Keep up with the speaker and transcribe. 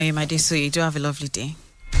Hey, my dear, so you do have a lovely day.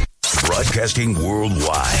 Broadcasting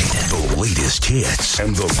worldwide, the latest hits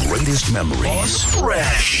and the greatest memories.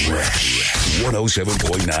 Fresh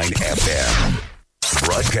 107.9 FM.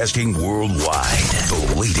 Broadcasting worldwide,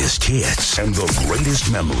 the latest hits and the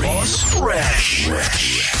greatest memories. Fresh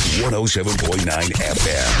 107.9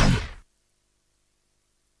 FM.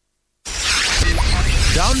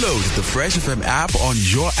 Download the Fresh FM app on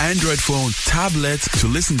your Android phone, tablet to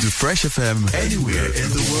listen to Fresh FM anywhere in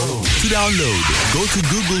the world. To download, go to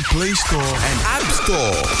Google Play Store and App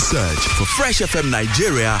Store. Search for Fresh FM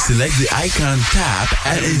Nigeria, select the icon, tap,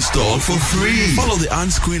 and install for free. Follow the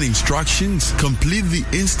on-screen instructions, complete the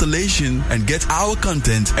installation, and get our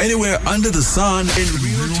content anywhere under the sun in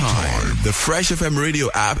real time. The Fresh FM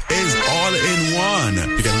radio app is all in one.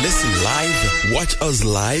 You can listen live, watch us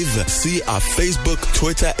live, see our Facebook,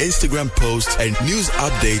 Twitter, Instagram posts, and news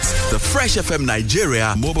updates. The Fresh FM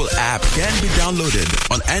Nigeria mobile app can be downloaded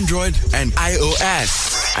on Android and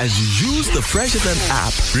iOS. As you use the Fresh FM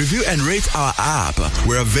app, review and rate our app.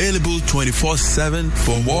 We're available 24/7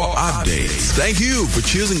 for more updates. Thank you for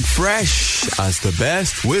choosing Fresh as the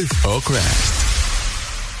best with Oakrest.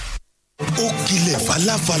 Okile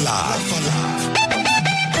falafala.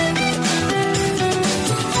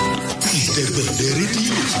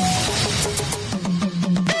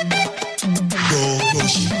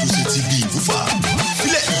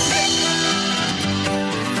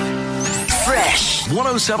 Fresh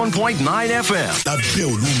 107.9 FM. Lábẹ́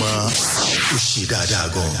Olúmọ, ó ṣe dáadáa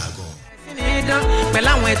gan. Pẹ̀lú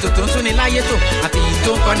àwọn ètò tó ń súnni láyé tó àti èyí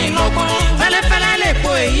tó ń kọ́ni lọ́gbọ́n. Fẹ́lẹ́fẹ́lẹ́ lè po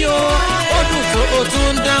èyí o. Ó dùn tó o tún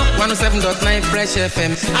ń dán 107.9 Fresh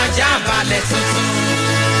FM. Ajá balẹ̀ tuntun.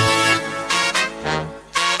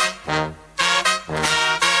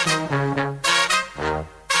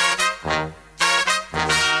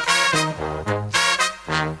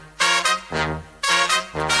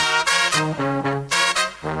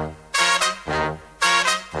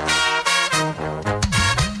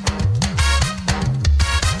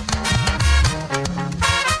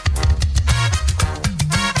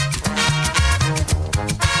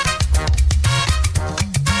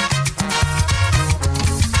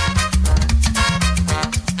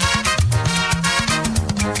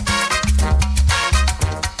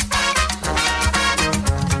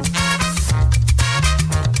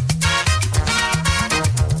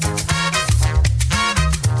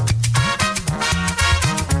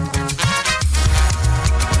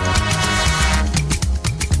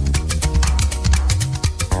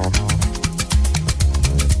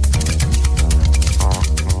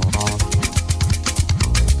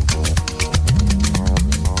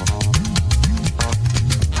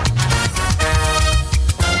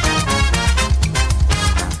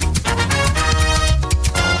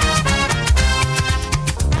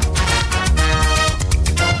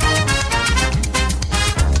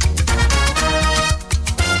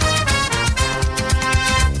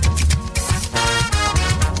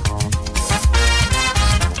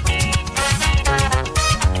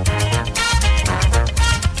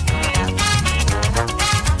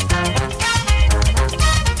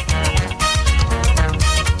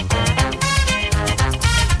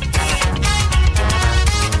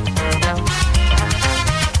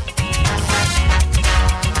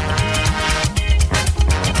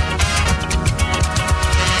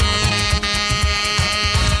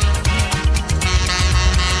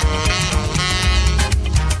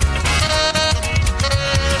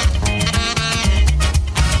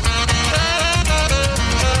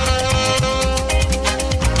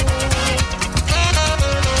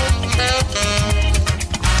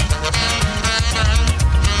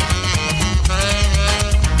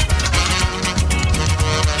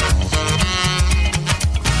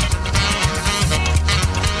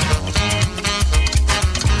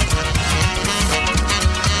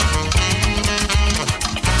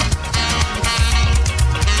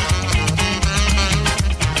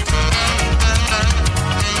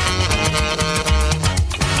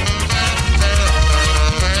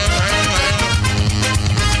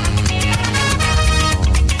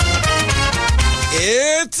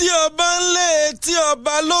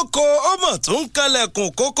 lóko ó mọ̀ tó ń kalẹ̀kùn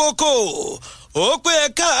kókókó ó pé ẹ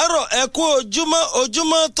káàárọ̀ ẹ kú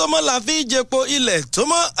ojúmọ́ tọ́mọ́ la fi jẹpo ilẹ̀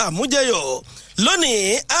tọ́mọ́ àmújẹyọ̀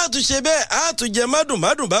lónìí àtúnṣe bẹ́ẹ̀ àtúnjẹ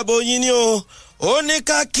mádùnmádùn bábo yín ni o ó ní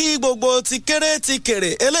ká kí gbogbo ti kéré ti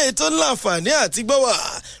kèrè eléyìí tó ń láǹfààní àti gbọ́ wà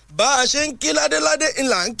bá a ṣe ń kí ládéládé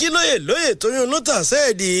ńlá ń kí lóyè tó yún nútà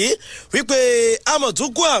sẹ́ẹ̀dì wípé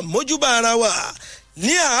amọ̀túnkù àmójúbà ara wa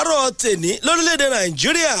ní àárọ̀ tèní lórílẹ̀‐èdè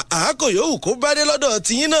nàìjíríà àákò yòówù kó bá dé lọ́dọ̀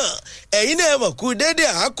tiyín náà ẹ̀yin náà mọ̀ kú déédéé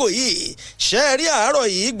àákò yìí ṣe é rí àárọ̀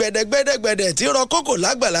yìí gbẹ̀dẹ̀gbẹ̀dẹ̀gbẹ̀dẹ̀ tí rọ kókò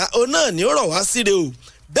lágbàlá òun náà ni ó rọ̀ wá síre o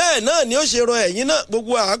bẹ́ẹ̀ náà ni ó ṣe rọ ẹ̀yin náà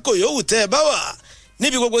gbogbo àákò yòówù tẹ́ ẹ bá wà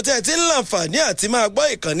níbi gbogbo tẹ́ ẹ ti ń láǹfààní àti máa gbọ́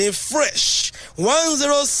ìkànnì fresh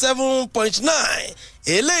 107.9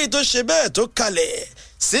 eléyìí tó ṣe bẹ́ẹ̀ tó kalẹ̀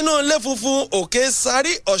sínú ilé funfun òkè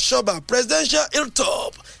sáré ọ̀ṣọ́bà presidential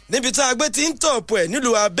hilltop níbi tá a gbé ti ń tọ̀pù ẹ̀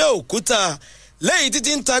nílùú abẹ́òkúta lẹ́yìn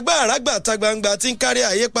títí ń tagbá àràgbà ta gbangba tí ń kárí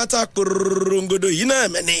ayé pátá porongodo yìí náà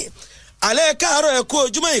mẹ́ni alẹ́ káàárọ̀ ẹ̀kú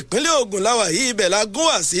ojúmọ́ ìpínlẹ̀ Ògùn láwà yìí ibẹ̀ la gún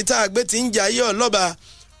wá sí tá a gbé ti ń jẹ ayé ọlọ́ba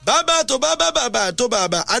bàbá tó bàbá tó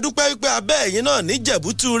bàbá adúpẹ́ wípé abẹ́ ẹ̀yìn náà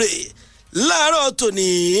níjẹ̀bútú rè láàárọ̀ tòní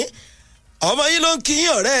ọmọ yín ló ń kí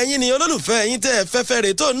yín ọ̀rẹ́ ẹ̀yìn ni olólùfẹ́ ẹ̀yìn tẹ́ ẹ fẹ́fẹ́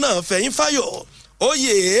rè tó náà fẹ̀yìn fáyọ̀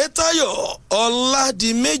Oyètáyọ̀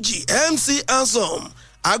Ọládìméjì MC Ansom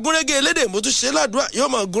agúnrégé elédè mo tún ṣe ládùúrà yóò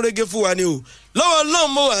máa gúnrégé fún wa ni o lọ́wọ́ náà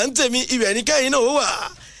mo wà ń tèmi ibẹ̀ ní kẹ́yìn náà ó wà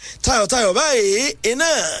tayọ̀tayọ̀ báyìí iná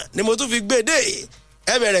ni mo tún fi gbé dé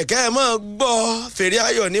ẹ bẹ̀rẹ̀ kẹ́ ẹ máa gbọ́ fèrè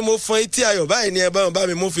ayọ̀ ni mo fọn etí ayọ̀ báyìí ni ẹ bá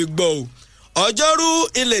mi mú fi gbọ́ o ọjọ́rú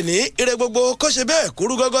ilẹ̀ ní ire gbogbo kó ṣe bẹ́ẹ̀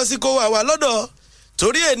kúrú gọ́gọ́ sí kó wà wá lọ́dọ̀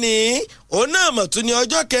torí ẹni òun náà mọ̀ tún ní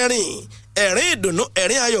ọjọ́ kẹrin ẹ̀rín ìdùnnú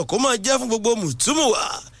ẹ̀rín ayọ̀ kó máa jẹ́ fún gbogbo mùtúmùwà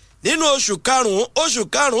nínú oṣù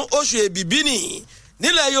karùn-ún oṣù èbìbí ni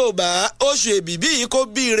nílẹ̀ Yorùbá oṣù èbìbí yìí kó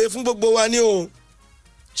bí ire fún gbogbo wa ní o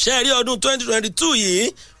ṣe rí ọdún 2022 yìí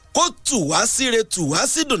kó tù wá síre tù wá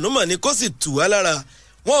sí dùnnú mọ̀ ni kó sì tù wá lára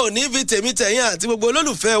wọn ò ní fi tèmi tẹ̀yìn àti gbogbo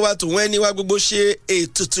olólùfẹ́ wa tòun ẹni wa gbogbo ṣe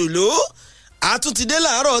ètùtù ló àtúntìdé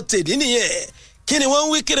láàárọ̀ tèdí nìyẹn kí ni wọ́n ń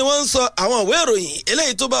wí kí ni wọ́n ń sọ àwọn ìwé ìròyìn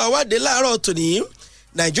eléyìí tó bá wa wádé láàárọ̀ tòní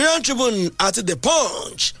Nigerian Tribune àti The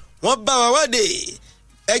Punch wọ́n bá wa wádé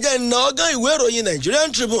ẹjẹ́ ìnà ọgán ìwé ìròyìn Nigerian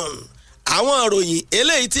Tribune àwọn ìròyìn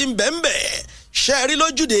eléyìí tí ń bẹ̀ẹ̀bẹ̀ ṣe rí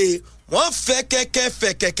lójúde wọ́n fẹ́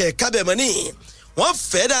kẹ́kẹ́ kábẹ̀mọ́ ní wọ́n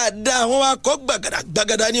fẹ́ dáadáa wọ́n wá kọ́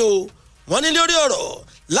gbàgàdà ní o wọ́n ní lórí ọ̀rọ̀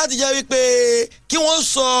láti jẹ́ wípé kí wọ́n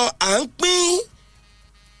sọ à ń pín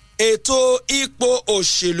ètò ipò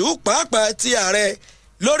òṣèlú pàápàá ti ààrẹ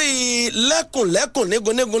lórí lẹ́kùnlẹ́kùn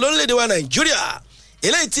nígunnígun lórílẹ̀‐èdè wa Nàìjíríà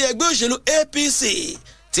eléyìí tí ẹgbẹ́ òṣèlú APC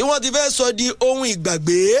tí wọ́n ti fẹ́ sọ di ohun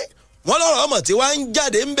ìgbàgbé wọ́n lọ́rọ̀ ọmọ tí wàá ń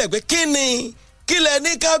jáde ń bẹ̀ pé kí lẹ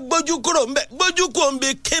ní ká gbójú kúrò ń bẹ̀ gbójú kúrò ń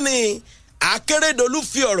bẹ̀ kí ni Akérédolú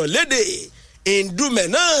fi ọ̀rọ̀ léde Ndúmẹ̀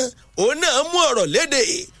náà òun náà mú ọ̀rọ̀ léde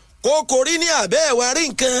kókó rí ní àbẹ́ ẹ̀wà rí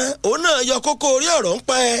nǹkan òun náà yọ kókó orí ọ̀rọ̀ ń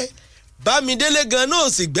pẹ́ Bámidélé gan náà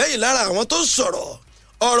sì gbẹ́yìn lára àwọn tó sọ̀rọ̀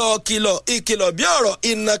ọ̀rọ̀ ìkìlọ̀ bí ọ̀rọ̀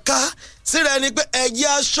ìnàká síra ẹni pé ẹjẹ́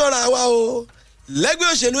aṣọ́ra wa o lẹ́gbẹ́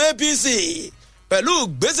òṣèlú APC pẹ̀lú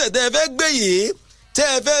gbèsè tẹ́ ẹ fẹ́ gbé yìí tẹ́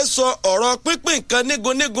ẹ fẹ́ sọ ọ̀rọ̀ pínpín nǹkan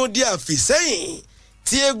nígunnígun di àfìsẹ́yìn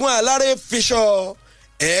tí eégún aláré fi sọ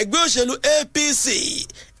ẹgbẹ́ òṣèlú APC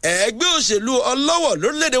ẹgbẹ́ òṣèlú ọlọ́wọ̀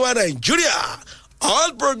lórílẹ̀‐èdè wa Nàìjíríà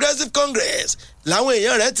All Progressives Congress làwọn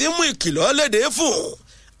èèyàn rẹ̀ ti mú ìkìlọ̀ léde fún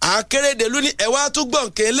Akérédolú ní ẹ̀wá tún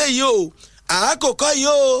gbọ̀ǹkẹ́ eléyìí o àákòkò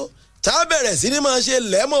yìí o tá a bẹ̀rẹ̀ sí ni máa ṣe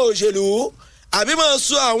lẹ́mọ̀ òṣèlú àbí máa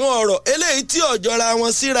sọ àwọn ọ̀rọ̀ eléyìí tí ọ̀jọ̀ra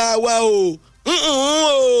wọn síra wa o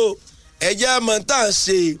ẹ̀jẹ̀ àmọ̀tá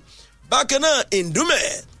ṣe bákan náà Ndúmẹ̀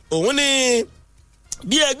òun ni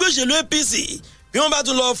bí ẹgbẹ́ òṣèlú APC bí wọ́n bá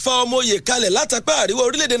tún lọ fa ọmọ oyè kalẹ̀ látàpá àríwá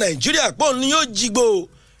orílẹ̀-èdè Nàìjíríà pọ̀ ní yóò jígbó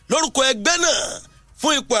lórúkọ ẹgbẹ́ náà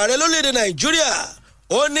fún ipò ààrẹ lórílẹ̀-èdè Nàìjíríà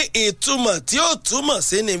ó ní ìtumọ̀ tí ó túmọ̀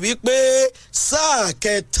sí ni wípé sáà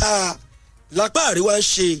kẹta lápá àríwá ń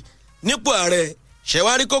ṣe nípò ààrẹ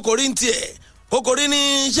ṣẹ̀wárí kókórí ń tiẹ̀ kókórí ní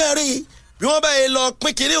sẹ́rí bí wọ́n bá yẹ lọ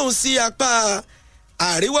pín kiri òun sí apá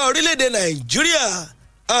àríwá orílẹ̀-èdè Nàìjíríà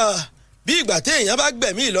bí ìgbà tí èèyàn bá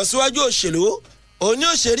gbẹ̀mí ìlọsíwájú òṣèlú òní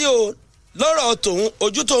òṣèré o lọ́rọ̀ tòun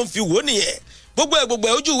ojú tó ń fi wò nìyẹn gbogbo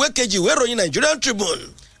ẹ̀ ojú ìwé kejì ìwé ìròyìn Nigerian Tribune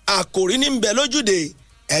àkòrí ní ń bẹ lójúde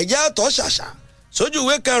ẹ̀jẹ̀ àtọ̀ ṣàṣà sójú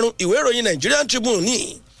ìwé karùn-ún ìwé ìròyìn Nigerian Tribune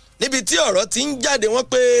níbi tí ọ̀rọ̀ ti ń jáde wọ́n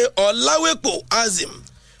pé Ọláwépò Azim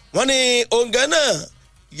wọ́n ní òǹgá náà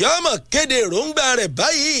yọ́mọ̀ kéde èròǹgbà rẹ̀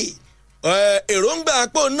báyìí èròǹgbà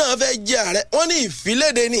àpò náà fẹ́ jẹ ààrẹ wọ́n ní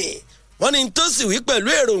ìfiléde ni wọ́n ní tó sì wí pẹ̀lú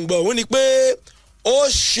èròǹgbà òun ni pé ó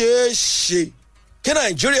ṣeé ṣe kí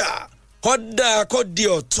Nàìjíríà kó dáa kó di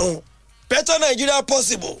ọ̀tun better Nigeria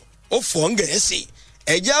possible ó fọ́ ń Gẹ̀ẹ́sì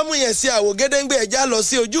ẹ̀já mú yẹn sí àwògedengbe ẹ̀já lọ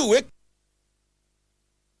sí ojú ìwé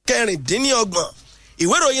kẹrìndínlọ́gbọ̀n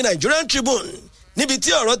ìwé ìròyìn Nigerian Tribune níbi tí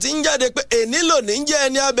ọ̀rọ̀ ti ń jáde pé èní lòní ń jẹ́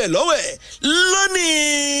ẹni abẹ lọ́wẹ̀ lónìí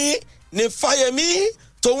ní Fáyẹmí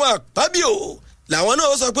tòun Àpábíò làwọn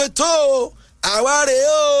náà sọ pé tó àwa rèé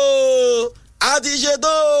o a ti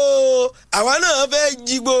ṣetán àwa náà fẹ́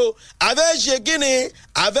jígbó a fẹ́ ṣe kíni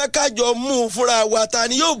a fẹ́ kájọ mú un fúnra wa ta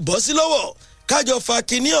ni yóò bọ́ sí lọ́wọ́ kájọ fa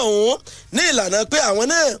kíní ọ̀hún ní ìlànà pé àwọn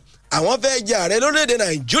náà àwọn fẹ́ jẹ ààrẹ lórílẹ̀‐èdè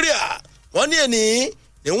nàìjíríà wọ́n ní ẹni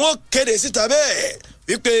ni wọ́n kéde síta bẹ́ẹ̀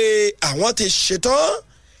wípé àwọn ti ṣetán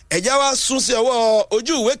ẹ̀já wa sún sí ọwọ́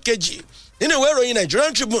ojú ìwé kejì nínú ìwé ìròyìn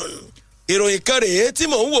Nigerian Tribune ìròyìn kan rèé tí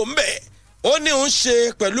mò ń wò ń bẹ̀ ó ní ń ṣe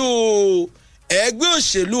pẹ̀lú ẹgbẹ́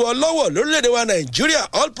òṣèlú ọlọ́wọ̀ lórílẹ̀‐èdè wa nàìjíríà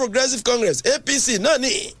All Progressives Congress APC náà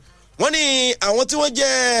ni wọ́n ní àwọn tí wọ́n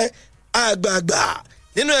jẹ́ àgbààgbà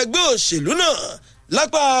nínú ẹgbẹ́ òṣèlú náà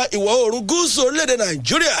lápá ìwọ̀ oòrùn gúúsù orílẹ̀‐èdè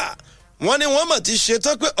nàìjíríà wọ́n ní wọ́n mọ̀ ti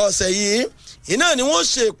ṣetán pé ọ̀sẹ̀ yìí iná ni wọ́n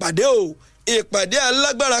ṣe ìpàdé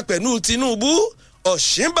alágbára pẹ̀lú Tinubu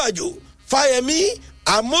Ọ̀ṣínbàjò Fáyẹmí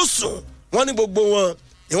Àmọ̀sùn wọ́n ní gbogbo wọn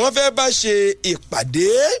ni wọ́n fẹ́ bá ṣe ìpàdé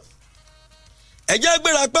ẹjẹ́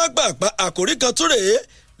gbéra pápá àkòrí kan tó rèé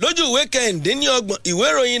lójú ìwé kẹrìndínlọ́gbọ̀n ìwé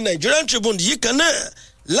ìròyìn Nigerian Tribune yìí kan náà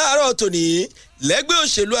láàárọ̀ tòní lẹ́gbẹ́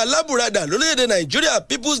òṣèlú alábùradà lórílẹ̀‐èdè nàìjíríà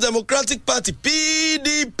People's Democratic Party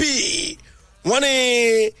PDP wọ́n ní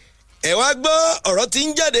ẹ̀wá gbọ́ ọ̀rọ̀ tí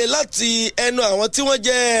ń jáde láti ẹnu àwọn tí wọ́n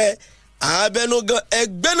jẹ́ abẹnugan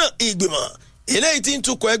ẹgbẹ́ náà ìgbìmọ̀ eléyìí tí ń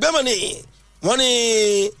tukọ̀ ẹgbẹ́ mọ̀ ni wọ́n ní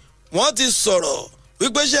wọ́n ti sọ̀rọ̀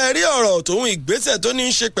wípé ṣe rí ọ̀rọ̀ tòun ìgbésẹ̀ tó ní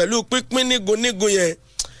í ṣe pẹ̀lú pínpín nígun yẹn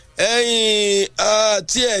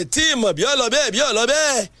àti ẹ̀ tí ìmọ̀ bí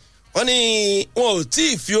ọlọ́bẹ́ wọ́n ní wọn ò tí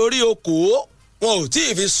ì fi orí okò wọn ò tí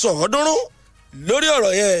ì fi sàn ọ́ dúnrún lórí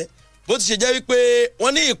ọ̀rọ̀ yẹn bó ti ṣe jẹ́ wípé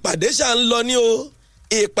wọ́n ní ìpàdé ṣà ń lọ ní o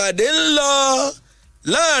ìpàdé ń lọ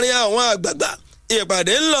láàrin àwọn àgbààgbà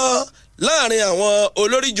ìpàdé ń lọ láàrin àwọn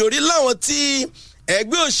olóríjorí láwọn tí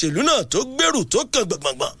ẹgbẹ́ òṣèlú náà tó gbèrú tó kàn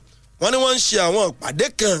gbọ̀ngbọ̀ngbọ̀n wọ́n ní wọ́n ń ṣe àwọn ìpàdé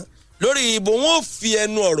kan lórí ibo wọn ò fi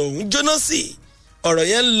ẹnu ọ̀rọ̀ ọ̀hún jóná sí ọ̀rọ̀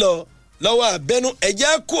yẹn ń lọ lọ́wọ́ abẹ́nú ẹ̀já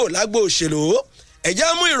kò lágbo òṣèlú ẹ̀já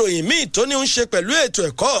mú ìròyìn míì tó ní ń ṣe pẹ̀lú ètò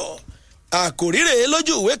ẹ̀kọ́ àkòrí rèé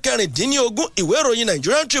lójú ìwé kẹrìndínlógún ìwé ìròyìn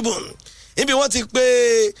Nigerian Tribune níbi wọ́n ti pé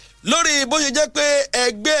lórí bó ṣe jẹ́ pé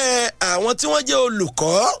ẹgbẹ́ àwọn tí wọ́n jẹ́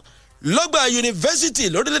olùkọ́ lọ́gbà yunifásitì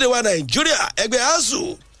lórílẹ̀‐èdè wa nàìjíríà ẹgbẹ́ ASUU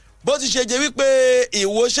bó ti ṣe jẹ́ wípé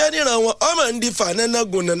ìwòṣẹ́ níran wọn ọmọ ń di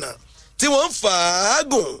fàánẹ́nàgùnnà tí wọ́n ń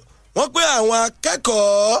fàágùn wọ́n pé àwọn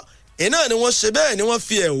akẹ́kọ̀ọ́ iná ni wọ́n ṣe bẹ́ẹ̀ ni wọ́n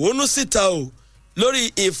fi ẹ̀hónú síta o lórí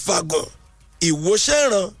ìfàgùn ìwòṣẹ́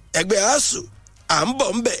ìran ẹgbẹ́ ASUU à ń bọ̀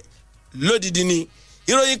ń bẹ̀ lódìdí ni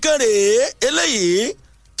ìròyìn kan rèé eléyìí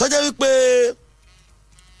tọ́já wípé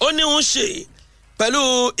ó ní ń ṣe pẹ̀lú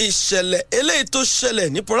ìṣẹ̀lẹ̀ eléyìí tó ṣẹlẹ̀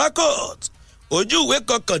ní Port Harcourt ojú ìwé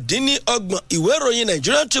kọkàndínlọ́gbọ̀n ìwé ìròyìn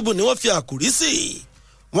Nigerian Tribune ni wọ́n fi àkòrí sí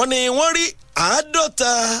wọ́n ní wọ́n rí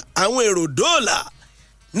 50 àwọn èrò dóòlà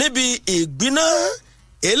níbi ìgbiná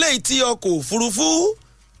eléyìí tí ọkọ̀ òfurufú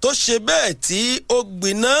tó ṣe bẹ́ẹ̀ tí ó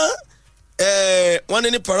gbiná wọ́n ní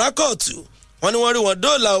ní Port Harcourt wọ́n ní wọ́n rí wọn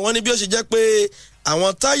dóòlà wọ́n ní bí ó ṣe jẹ́ pé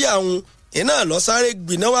àwọn táyà ọ̀hún iná lọ sáré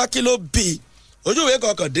gbiná wá kí ló bì ojú ìwé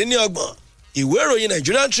kọkàndínlọ́gbọ̀n ìwé ìròyìn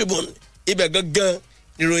Nigerian Tribune ibẹ̀ gangan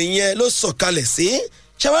ìròyìn yẹn ló sọ̀kalẹ̀ sí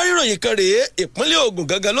ṣàwárí ìròyìn kan rèé ìpínlẹ̀ Ògùn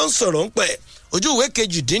gangan ló ń sọ̀rọ̀ ń pẹ̀ ojú ìwé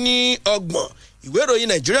kejìdínlọ́gbọ̀n ìwé ìròyìn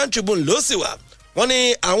Nigerian Tribune ló sì wà wọ́n ní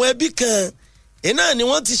àwọn ẹbí kan iná ni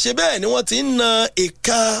wọ́n ti ṣe bẹ́ẹ̀ ni wọ́n ti ń na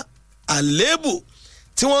ìka àléébù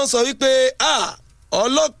tí wọ́n sọ wípé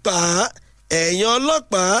ọlọ́pàá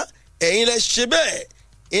ẹ̀yin lẹ ṣe bẹ́ẹ̀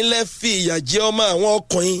ilẹ̀ fi ìyà jẹ ọmọ àwọn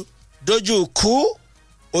ọkùnrin dojú kú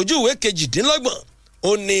ojú ìwé kejìdínlọ́gbọ̀n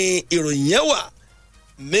ó ní ìròyìn yẹn wà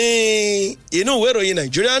ní inú ìwé ìròyìn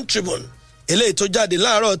Nigerian Tribune eléyìí tó jáde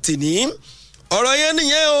láàárọ̀ tìní ọ̀rọ̀ yẹn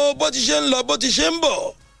nìyẹn o bó ti ṣe ń lọ bó ti ṣe ń bọ̀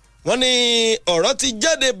wọ́n ní ọ̀rọ̀ ti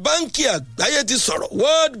jáde báńkì àgbáyé ti sọ̀rọ̀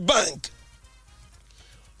World Bank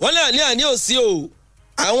wọ́n lé àní òsì o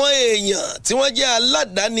àwọn èèyàn tí wọ́n jẹ́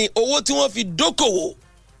aládàáni owó tí wọ́n fi dókòwò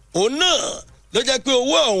òun náà ló jẹ́ pé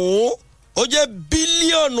owó ọ̀hún ó jẹ́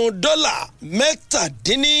bílíọ̀nù dọ́là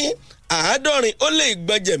 $67 ó lé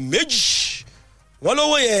ìgbọ̀njẹ̀ méjì wọ́n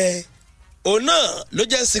lówó yẹn òun náà ló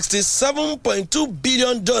jẹ́ $67.2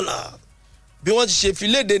 billion bí wọ́n ti ṣe fi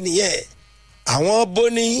léde nìyẹn àwọn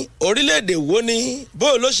bóní orílẹ̀-èdè wo ni bó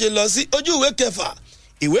ló ṣe lọ sí ojú ìwé kẹfà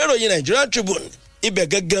ìwé ìròyìn Nigerian Tribune ibẹ̀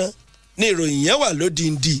gangan ní ìròyìn yẹn wà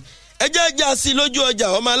lódìndí ẹjẹ́ ajá sí lójú ọjà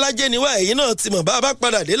ọmọ alájẹ́ níwá ẹ̀yìn náà ti mọ̀ bá a bá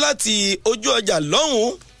padà dé láti ojú ọjà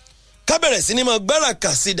lọ́hùn-ún ká bẹ̀rẹ̀ sí ní mọ̀ gbára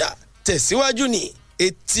kàsídà tẹ̀síwájú ní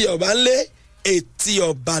etí ọba ńlé etí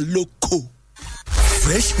ọba lóko.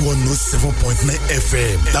 Fresh 107.9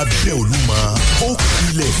 FM lábẹ́ Olúmọ ó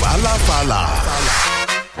kilẹ̀ fàlàfàlà.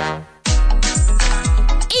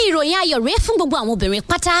 ìròyìn ayọ̀ rèé fún gbogbo àwọn obìnrin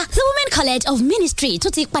pátá. The Women College of Ministry tó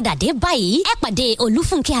ti padà dé báyìí. Ẹ pàdé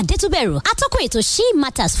Olúfúnkẹ́ Adétúbẹ̀rù atọ́kùn ètò She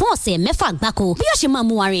Matters fún ọ̀sẹ̀ 6 gbáko. Bí ó ṣe máa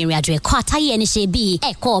mú wa rin ìrìn àjò ẹ̀kọ́ àtayé ẹni ṣe bíi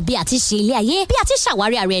ẹ̀kọ́ bí a ti ṣe ilé ayé, bí a ti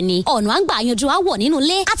ṣàwárí ara ẹni, ọ̀nà à ń gbà yanjú aáwọ̀ nínú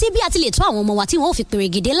ilé àti bí a ti lè tọ́ àwọn ọmọ wa tí wọ́n ò fi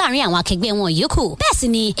perégedé láàrin àwọn akẹgbẹ́ wọn yòókù. Bẹ́ẹ̀ sì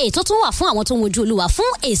ni ètò tún wà fún àwọn tó ń wojú Olúwa fún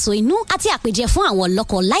èso inú àti àpèjẹ fún àwọn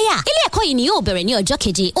lọ́kọ-láyà. Ilé ẹ̀kọ́ yìí ni yóò bẹ̀rẹ̀ ní ọjọ́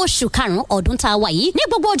 7 oṣù karùn-ún ọdún tá a wà yìí ní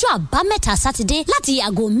gbogbo ọjọ́ àbámẹ́ta Sátidé láti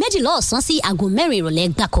aago 12 ọ̀sán sí aago 4 ìrọ̀lẹ́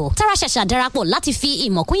gbáko. Tara ṣẹ̀ṣà darapọ̀ láti fi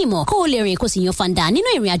ìmọ̀ kún ìmọ̀ kó o lè rìn kó sì yan fanda nínú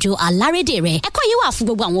ìrìn àjò alárédè rẹ̀. Ẹ̀kọ́ yìí wà fún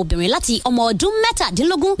gbogbo àwọn obìnrin láti ọmọ ọdún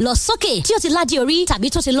 17 lọ sókè tí ó ti ládìí orí tàbí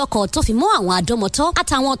tó ti lọ́kọ tó fi mọ́ àwọn àdọ́mọtọ́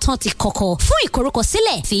àtàwọn tán ti kọ́kọ́. Fún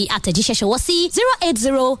ìkorúkọsílẹ̀ fi àtẹ̀jíṣẹ́ ṣọwọ́ sí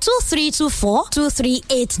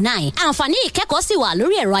 08023242389. Àǹfààní ìkẹ́kọ̀ọ́ sì wà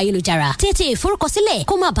lórí ẹ̀rọ ayélujára. Tètè ìforúkọsílẹ̀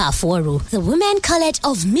kó má bàa fọ́ọ̀rù. The Women College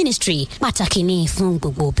of Ministry pàtàkì ní fún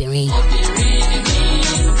gbogbo obìnrin.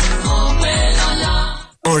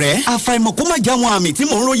 ọ̀rẹ́ àfàìmọ̀ kó má já wọn àmì tí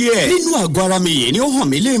mò ń róye ẹ̀ nínú àgọ́ ara mi yìí ni ó hàn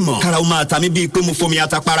mí lè mọ̀ kára ó máa ta mí bíi pé mo fomi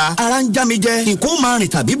atapara ara ń já mi jẹ nǹkan ó máa rìn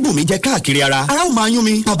tàbí bù mí jẹ káàkiri ara ó máa yún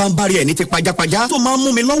mi bàbá ń bari ẹ̀ ní ti pajápajá tó máa ń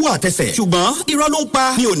mú mi lọ́wọ́ àtẹsẹ̀ ṣùgbọ́n irọ́ ló ń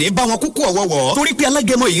pa mi ò ní bá wọn kúkú ọ̀wọ́wọ́ torí pé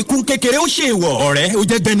alágẹmọ yìí kún kékeré ó ṣe ìwọ̀. ọ̀rẹ́ ó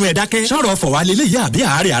jẹ́ gbẹnu ẹ̀ dákẹ́ sọ̀rọ̀ fọ̀wálélé yá àbí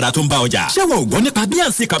àárẹ̀ ara tó ń bá ọjà ṣé wọn ò gbọ́ nípa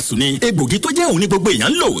Bíànsì capsule ni egbògi tó jẹ́ òun ní gbogbo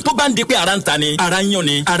èèyàn ń lò tó bá ń di pé ara ń ta ni ara ń yún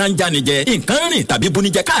ni ara ń já ni jẹ nǹkan rìn tàbí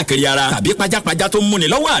bunijẹ káàkiri ara tàbí pajápajá tó ń múni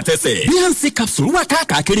lọ́wọ́ àtẹsẹ̀. Bíànsì capsule wà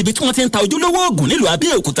káàkiri ibi tí wọ́n ti ń ta ojúlówó oògùn nílùú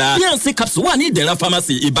Abẹ́òkúta. Bíànsì capsule wà ní Ìdẹ̀ra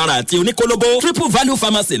pharmacy Ìbàrà àti Oníkólóbó Triple Value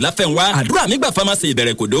pharmacy Láfẹnwá Àdúrà Mígbà pharmacy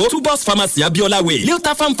Ìbẹ̀rẹ̀kòdó Tubos pharmacy Abiola Way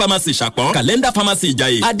Leota Farm pharmacy Ṣàpọ̀n Calendar pharmacy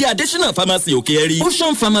Ìjàyè Adé Additional pharmacy Òkèèrè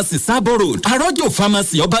Ocean pharmacy Sabo Road Arọ́jò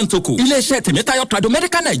pharmacy Ọbántòkù. Iléeṣẹ́ Tèmítáyọ̀ Trado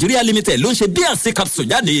Medical Nigeria Limited ló ń ṣe Bíànsì capsule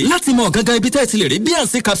jáde. Láti mọ̀ gangan ibi tẹ́ ẹ ti lè rí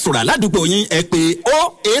Bíànsì capsule aládùúgbò yín ẹ pè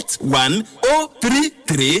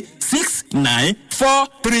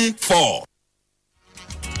 08103369434.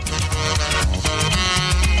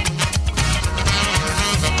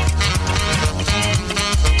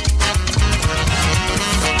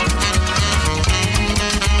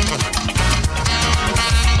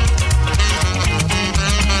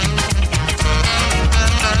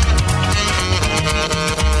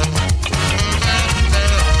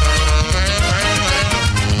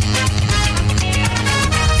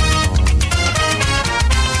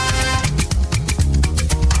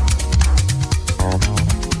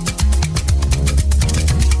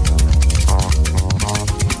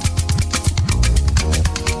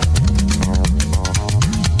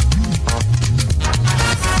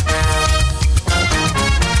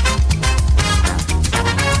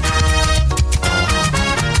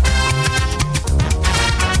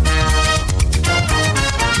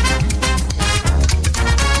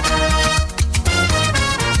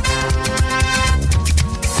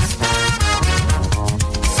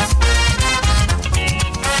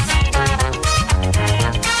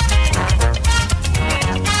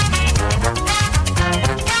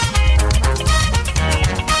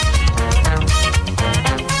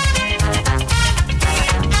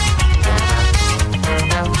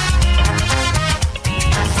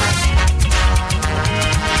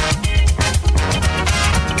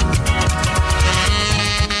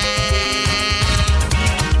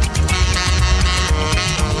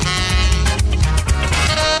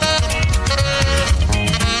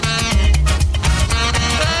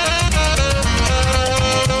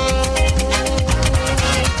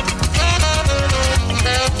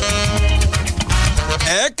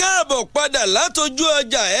 látọjú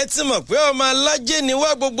ọjà ẹ ti mọ̀ pé ọmọ alájẹ ni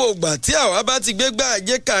wá gbogbo ìgbà tí àwa bá ti gbégbá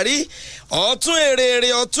ajé kárí ọ̀tún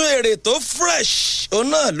èrè tó fresh òun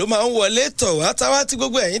náà ló máa ń wọlé tọ̀ wá táwa tí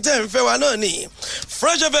gbogbo ẹ̀yin tẹ̀ ń fẹ́ wa náà ni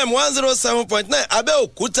Fresh FM 107.9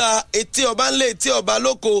 Abẹ́òkúta etí ọba ńlẹ̀ etí ọba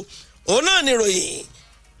lóko òun náà ni ìròyìn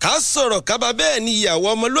ká sọ̀rọ̀ kábà bẹ́ẹ̀ ni ìyàwó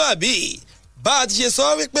ọmọlúàbí bá a ti ṣe sọ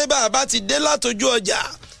wípé bá a bá ti dé látọjú ọjà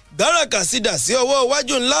gbáràkà sí dà sí ọwọ́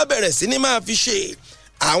iwájú ńlá bẹ̀rẹ̀ sí ni máa fi ṣe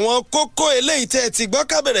àwọn kókó eléyìí tẹ́ ti gbọ́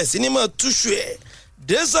ká bẹ̀rẹ̀ sí ni máa túṣu ẹ̀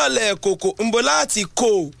désàlẹ̀ kòkò ńbọ láti kó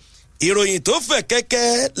ìròyìn tó fẹ̀ kẹ́kẹ́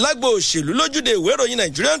lágbo òṣèlú lójúde ìwé ìròyìn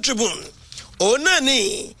Nigerian Tribune òun náà ni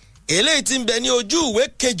eléyìí tí ń bẹ ní ojú ìwé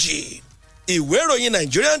kejì ìwé ìròyìn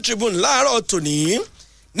Nigerian Tribune láàárọ̀ tòní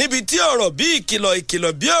níbi tí ọ̀rọ̀ bí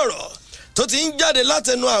ìkìlọ̀ bí ọ̀rọ̀ tó ti ń jáde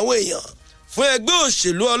látẹnu àwọn èèyàn fún ẹgbẹ́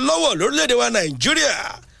òṣèlú ọlọ́wọ̀ lórílẹ̀‐èdè wa Nàìjíríà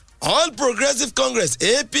All Progressives Congress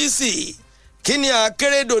APC kí ni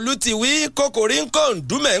Akérédolú ti wí kòkòrí ńkọ́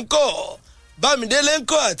ǹdúmẹ̀ ńkọ́ Bámidélé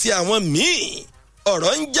ńkọ́ àti àwọn míì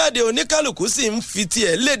ọ̀rọ̀ ń jáde oníkálukú sì ń fi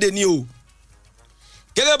tiẹ̀ léde ni o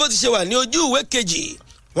gẹ́gẹ́ bó ti ṣe wà ní ojú ìwé kejì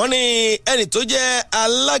wọ́n ní ẹni tó jẹ́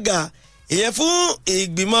alága ìyẹn fún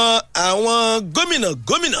ìgbìmọ̀ àwọn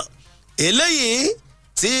gómìnà eléyìí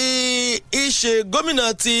tí í ṣe gómìnà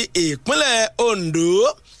ti ìpínlẹ̀ Ondo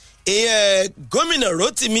ìyẹn gómìnà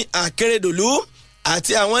Rotimi Akeredolu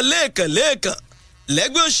àti àwọn lẹ́ẹ̀kan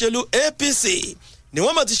lẹ́gbẹ́ òṣèlú APC ni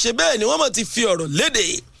wọ́n mọ̀ ti ṣe bẹ́ẹ̀ ni wọ́n mọ̀ ti fi ọ̀rọ̀ léde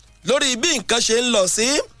lórí bí nǹkan ṣe ń lọ sí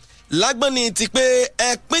lágbọ́nni ti pé ẹ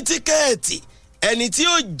pín tíkẹ́ẹ̀tì ẹni tí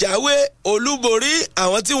ó jáwé olúborí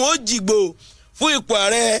àwọn tí wọ́n jìgbò fún ipò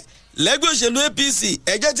ààrẹ lẹ́gbẹ́ òṣèlú APC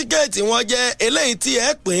ẹ jẹ́ tíkẹ́ẹ̀tì wọn jẹ́ eléyìí tí ẹ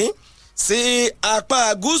pín sí apá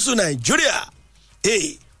gúúsù Nàìjíríà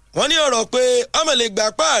wọ́n ní ọ̀rọ̀ pé ọmọ lè gba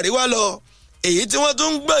apá àríwá lọ èyí tí wọ́n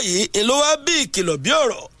tún ń gbọ́ yìí ló wá bí ìkìlọ̀ bí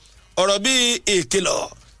ọ̀rọ̀ bí ìkìlọ̀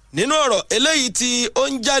nínú ọ̀rọ̀ eléyìí tí ó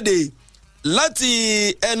ń jáde láti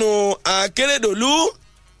ẹnu Akérédolú.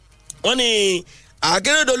 Wọ́n ní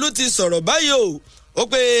Akérédolú ti sọ̀rọ̀ báyìí ó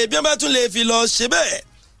pé bí wọ́n bá tún lè fi lọ ṣe bẹ́ẹ̀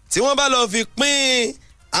tí wọ́n bá lọ fi pín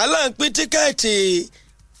aláǹpín tíkẹ́ẹ̀tì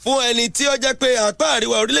fún ẹni tí ó jẹ́ pé apá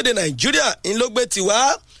àríwá orílẹ̀-èdè Nàìjíríà ń ló gbé tiwa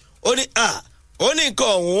ó ní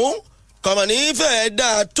nǹkan ọ̀hún kọ̀mọ̀ ní fẹ́ẹ́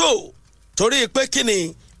dáa tó torí pé kíni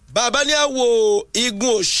bàbá ní àwo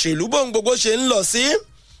igun òṣèlú bóun gbogbo ṣe ń lọ sí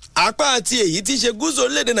apá àti èyí tí ṣe gúúsù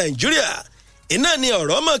orílẹ̀-èdè Nàìjíríà iná ni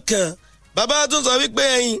ọ̀rọ̀ mọ̀ kan bàbá tún sọ wípé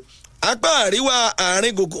ẹ̀yin apá àríwá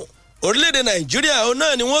àárín gbùngbùn orílẹ̀-èdè Nàìjíríà òun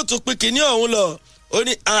náà ni wọ́n tún pín kíní ọ̀hún lọ ó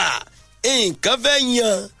ní nǹkan fẹ́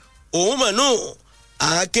yan òun mọ̀nú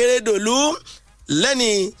Akérédolú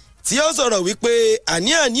lẹ́ni tí ó sọ̀rọ̀ wípé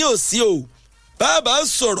àní ò sí o bàbá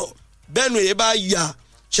sọ̀rọ̀ bẹ́nu ẹ̀ bá yà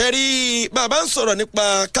ṣẹ́rí bàbá ń sọ̀rọ̀ nípa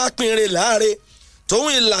kápínrin láàrin tóun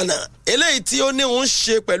ìlànà eléyìí tí ó ní òun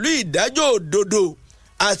ṣe pẹ̀lú ìdájọ́ òdodo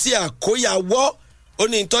àti àkóyawọ́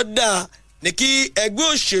onítọ́ dáa ní kí ẹgbẹ́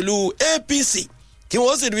òṣèlú APC kí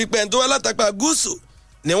wọ́n sì rí wípé ẹni tó wá látàpá gúúsù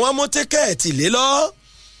ni wọ́n mú tíkẹ́ẹ̀tì lé lọ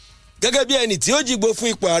gẹ́gẹ́ bí ẹni tí ó jìgbó fún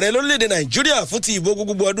ipò ààrẹ lórílẹ̀‐èdè Nàìjíríà fún ti ìbò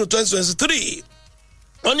gbogbo ọdún 2023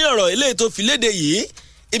 wọ́n ní ọ̀rọ̀ eléyìí tó fi léde yìí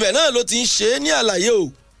ibẹ̀ náà ló ti ń ṣe é ní àlàyé o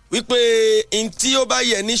wípé n tí ó bá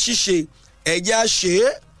yẹ ní ṣíṣe ẹ̀jẹ̀ á ṣe é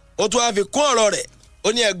ó tún á fi kún ọ̀rọ̀ rẹ̀ ó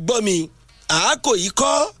ní ẹgbọ́n mi àákò yìí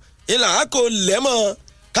kọ́ ilà àákò lẹ́mọ̀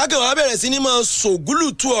kákẹ́ wàá bẹ̀rẹ̀ sí ní mọ́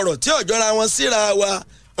sògúlùtù ọ̀rọ̀ tí ọ̀jọ́ra wọn síra wa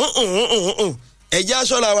ẹ̀jẹ̀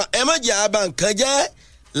aṣọ́ra wa ẹ má jẹ́ àbá nǹkan jẹ́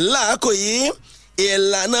láàkò yìí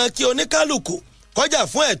ìlànà kí oníkálukú kọjá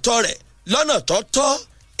fún ẹ̀tọ́ rẹ̀ lọ́nà tọ́tọ́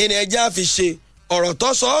ìní ẹ̀jẹ̀ á fi ṣe ọ̀rọ̀ tó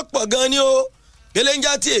sọ pọ̀ gan ni ó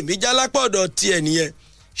gbéléńjà tí èmi já lápọ̀dọ̀ tiẹ̀ nìyẹn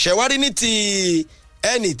ṣẹ̀wárí ní ti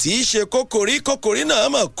ẹni tí í ṣe kókòrí náà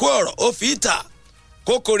mọ̀ kó ọ̀rọ̀ ó fi ìta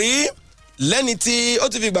kókòrí lẹ́ni tí ó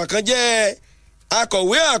ti fìgbà kan jẹ́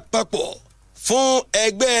akọ̀wé àpapọ̀ fún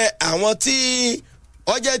ẹgbẹ́ àwọn tí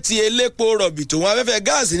ọjẹ́ ti elépo rọ̀bì tòun afẹ́fẹ́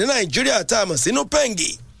gáàsì ní Nàìjíríà tá a mọ̀ sínú pẹ́ǹgì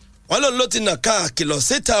wọn lòun ló ti nà ká àkìlọ̀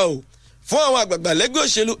síta o fún àwọn àgbààgbà lẹ́gbẹ́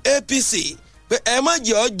òṣèlú APC pé ẹ má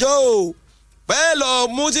jẹ́ ọjọ́ o pẹ́ lọ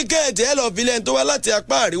mú tíkẹ́ẹ̀tì ẹ lọ fi lẹ́ni tó wá láti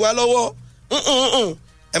apá àríwá lọ́wọ́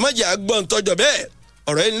ẹ má jẹ́ àgbọ̀n tọjọ́ bẹ́ẹ̀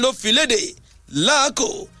ọ̀rọ̀ yìí ló fi léde láàkó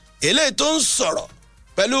eléyìí tó ń sọ̀rọ̀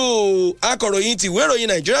pẹ̀lú akọ̀ròyìn ti ìwé ìròyìn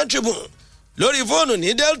Nigerian Tribune lórí fóònù ní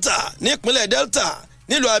Delta nípínlẹ̀ Delta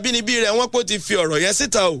nílùú abínibí rẹ̀ wọ́n pò ti fi ọ̀rọ̀ yẹn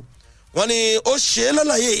síta o wọ́n ní ó ṣe é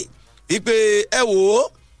lálàyé wípé ẹ wò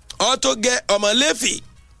ó tó gẹ ọmọ lẹ́fì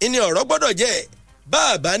ní ọ̀rọ̀ gbọ́dọ̀ jẹ́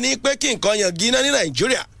bàbá ní pé kí nǹkan yan gíná ní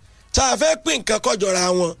Nàìjíríà tá a fẹ́ pín nǹkan kọjọra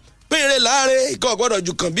wọn pínrin láàrin ikọ̀ gbọ́dọ̀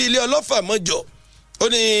jù kàn bí ilé ọlọ́fà mọ́jọ ó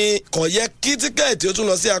ní kò yẹ kí tíkẹ́ẹ̀tì ó tún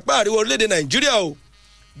lọ sí apá àríwá orílẹ̀-èdè Nàìjíríà o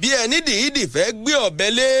bí ẹni dìídì fẹ́ gbé ọ̀bẹ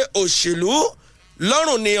lé òṣèlú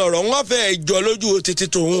lọ́rùn ni ọ̀rọ̀ wọn fẹ́ jọ lójú títí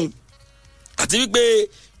tòun àti wípé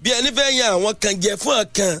bí ẹni fẹ́ yan àwọn kan jẹ fún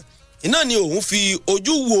ọ̀kan iná ni òun fi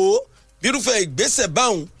ojú wo bírúfẹ́ ìgbésẹ̀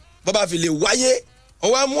báwọn bọ́ba fi lè wáyé ó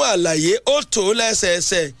wá mú àlàyé ó tó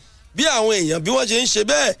lẹ́sẹẹsẹ bí àwọn èèyàn bí wọ́n ṣe ń ṣe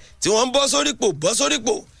bẹ́ẹ̀ tí wọ́n ń bọ́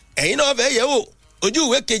sórípò ẹ̀yin náà fẹ́ yẹ̀ wò ojú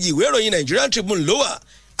ìwé kejì ìwé ìròyìn Nigerian Tribune ló wà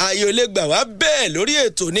ààyè ò lè gbà wá bẹ́ẹ̀ lórí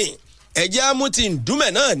ètò ni ẹ̀jẹ̀ amúti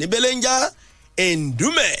Ndúmẹ̀ náà ní belenja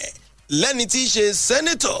Ndúmẹ̀ lẹ́ni tí í ṣe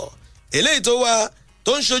sẹ́nítọ̀ eléyìí tó wá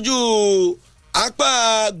tó ń ṣojú apá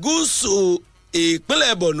gúúsù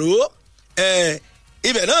ìpínlẹ̀ Borno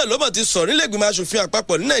ibẹ̀ náà ló mọ̀ ti sọ̀rọ̀ nílẹ̀ ìgbìmọ̀ asòfin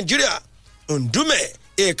àpapọ̀ ní Nàìjíríà Ndúmẹ̀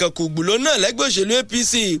èkánkùgbùló náà lẹ́gbẹ́ òṣèlú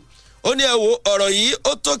APC ó ní ẹ wo ọ̀rọ̀ yìí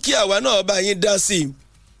ó tó kí àwa náà bá yín dá sí i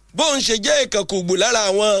bóun ṣe jẹ́ ìkànkùgbù lára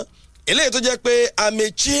àwọn eléyìí tó jẹ́ pé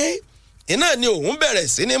Amechi iná ni òun bẹ̀rẹ̀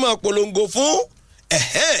sí ní máa polongo fún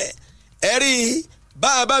ẹ̀rí bá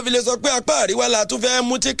a bá fi lè sọ pé apá àríwá la tún fẹ́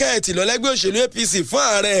mú tíkẹ́ẹ̀tì lọ lẹ́gbẹ́ òṣèlú APC fún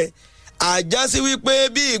ààrẹ àjásí wípé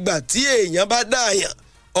bí ìgbà tí èèyàn bá dáàyàn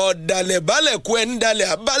ọ̀dàlẹ̀ balẹ̀ kú ẹni dalẹ̀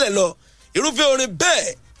àbálẹ̀ lọ irúfẹ́ orin bẹ́ẹ̀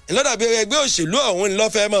ńlọ́dàbí ẹgbẹ́ òṣèlú ọ̀hún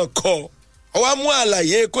ńlọ́fẹ́ máa kọ ó wá mú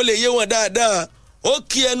àlàyé kó lè yé wọn dáadáa ó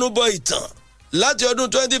kí ẹnu bọ ìtàn láti ọdún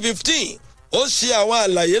 2015 ó ṣe àwọn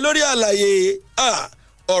àlàyé lórí àlàyé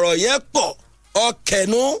ọ̀rọ̀ yẹn pọ̀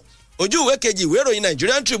ọkẹ̀nu ojú ìwé kejì ìwé ìròyìn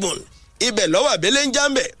Nigerian Tribune ibẹ̀ lọ́wọ́ abẹ́lé ń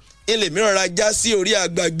jámbẹ̀ ilé mìíràn ra já sí orí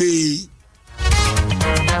àgbàgbé.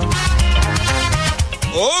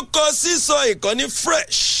 ó kọ sísọ ìkànnì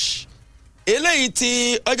Fresh eléyìí tí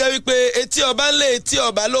ọjọ́ wípé etí ọba ń lé etí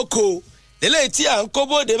ọba lóko eléyìí tí à ń kó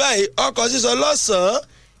bóde báyìí ọkọ̀ sísọ lọ́sàn-án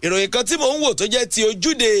ìròyìn kan tí mò ń wò tó jẹ́ ti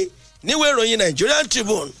ojúde níwé ìròyìn Nigerian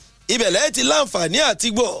Tribune ibẹ̀ lẹ́yìn ti láǹfààní àti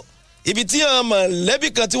gbọ́ ibi tí àwọn mọ̀lẹ́bí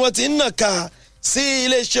kan tí wọ́n ti ń nàka sí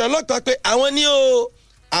iléeṣẹ́ ọlọ́pàá pé àwọn ní o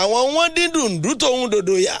àwọn wọn dín dùndú tòun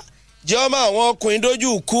dòdò yà jẹ́ ọmọ àwọn ọkùnrin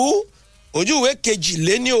dojú kú ojú ìwé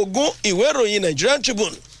 22 ìwé ìròyìn Nigerian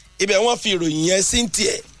Tribune ibẹ̀ wọ́n fi ìròyìn yẹn sí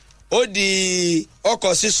tiẹ̀ ó di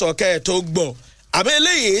ọkọ̀ sísọ kẹ́ẹ̀ tó gbọ́ àmọ́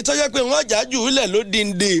eléyìí tó jẹ́ pé wọ́n jájú ilẹ̀ ló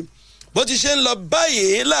dìndín bó ti ṣe ń lọ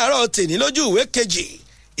báyìí láàárọ̀ tèmi lójú ìwé 2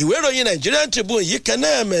 ìwé ìròyìn Nigerian Tribune yìí kan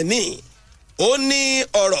náà mẹ́ni ó ní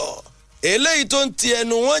ọ̀rọ̀ eléyìí tó ń ti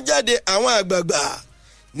ẹnu wọn jáde àwọn àgbààgbà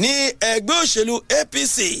ní ẹgbẹ́ òṣèlú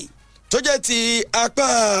APC tó jẹ́ ti apá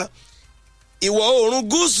ìwọ̀ oòrùn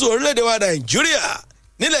gúúsù orílẹ̀-èdè wa Nàìjíríà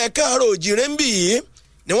nílẹ̀ káàárọ̀ òjìrè ń bì yìí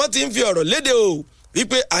ni wọ́n ti ń fi ọ̀rọ̀ léde o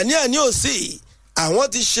wípé àní ò sí àwọn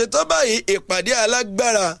ti ṣetán báyìí ìpàdé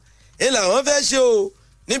alágbára ń làwọn fẹ́ ṣe o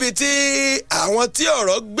níbi tí àwọn tí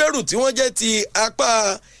ọ̀rọ̀ gbèrú tí wọ́n jẹ́ ti apá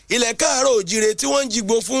ilẹ̀ káàárọ̀ òjìrè tí wọ́n ń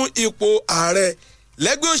jigbó fún ipò ààrẹ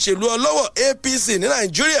lẹ́gbẹ́ òṣèlú ọlọ́wọ̀ APC ní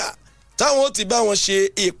Nàìjíríà táwọn ó ti bá wọn ṣe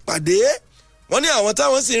ìpàdé wọ́n ní àwọn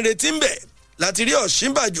táwọn sì ń retí ń bẹ̀ láti rí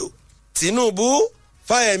Ọ̀ṣínbàjò Tinubu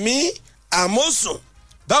Fáyẹ̀mí Àmọ̀sùn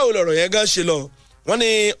báwo lọ̀rọ̀ yẹn gan ṣe lọ wọ́n ní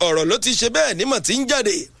ọ̀rọ̀ ló ti ṣe bẹ́ẹ̀ nímọ̀ tí ń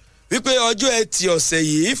jáde wípé ọjọ́ Ẹtì ọ̀sẹ̀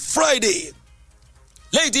yìí Friday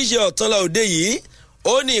lẹ́yìn tí í ṣe ọ̀túnla òde yìí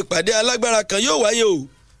ó ní ìpàdé alágbára kan yóò wáyé o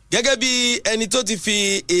gẹ́gẹ́ bí ẹni tó ti fi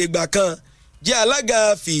ìgbà kan jẹ́ alága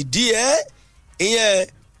fìdíẹ́ ìyẹn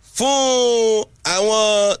fún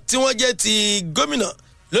àwọn tí wọ́n jẹ́ ti gómìnà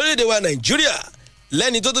lórílẹ̀‐èdè wa Nàìjíríà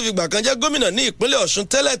lẹ́ni tó fi ìgbà kan jẹ́ gómìnà ní ìpínlẹ̀ Ọ̀ṣun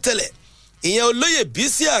tẹ́lẹ̀tẹ́lẹ̀ ìyẹn olóyè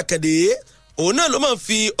Bísí Àkàndé òun náà ló máa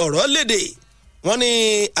fi ọ̀rọ̀ léde wọ́n ní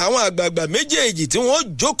àwọn àgbààgbà méjèèjì tí wọ́n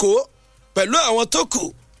jókòó pẹ̀lú àwọn tó kù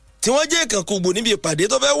tí wọ́n jẹ́ ìkànkùgbò níbi ìpàdé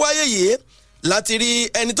tó fẹ́ wáyé yìí láti rí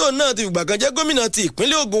ẹni tó náà ti fìgbà kan jẹ́ gómìnà ti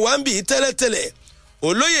ìpínlẹ̀ Ògùn wá ń bì í tẹ́lẹ̀tẹ́lẹ̀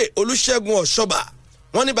olóyè Olúṣẹ́gun Ọ̀ṣọ́bà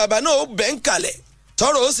wọ́n ní bàbá náà ó bẹ̀ ń kalẹ̀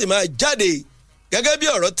tọ́rọ̀ ó sì máa jáde gẹ́gẹ́ bí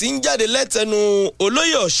ọ̀rọ̀ ti ń jáde lẹ́tẹnu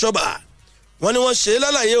olóyè Ọ̀ṣọ́bà wọ́n ní wọ́n ṣe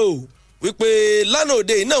lálàyé o wípé lánàá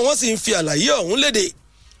òde iná wọ́n sì ń fi àlàyé ọ̀hún léde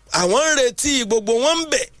àwọn ń retí gbogbo wọn ń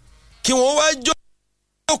bẹ̀ kí wọ́n wá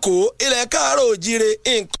jókòó ilẹ̀ káàárọ̀ òjìrè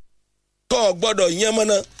nǹkan gbọ́dọ̀ yẹn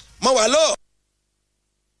mọ́ná mọ́ wà lọ́ọ̀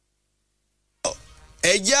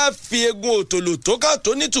ẹ̀jẹ̀ á fi egun òtòlò tó ká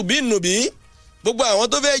tó nítùbí nùbí gbogbo àwọn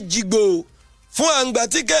tó fẹ́ jigbó fún àǹgbà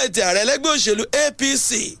tíkẹ́ẹ̀tì ààrẹ lẹ́gbẹ́ òṣèlú APC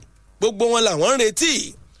gbogbo wọn làwọn ń retí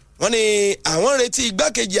wọ́n ní àwọn ń retí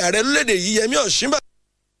igbákejì ààrẹ lórílẹ̀‐èdè yìí Yẹmí Ọ̀ṣínbàjò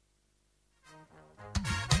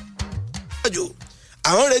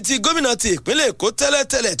àwọn ń retí gómìnà ti ìpínlẹ̀ Èkó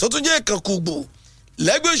tẹ́lẹ̀tẹ́lẹ̀ tó tún jẹ́ ìkànkùgbò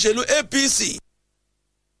lẹ́gbẹ́ òṣèlú APC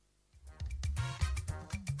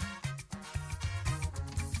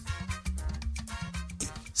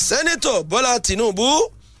sẹ́nẹ́tọ̀ Bọ́lá Tinubu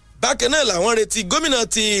bákan náà làwọn retí gómìnà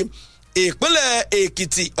ti ìpínlẹ̀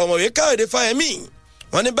Èkìtì ọ̀mọ̀wé Káyọ̀dé Fáyẹ̀mí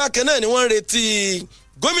wọ́n ní bákan náà ni wọ́n retí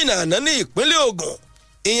gómìnà àná ní ìpínlẹ̀ Ògùn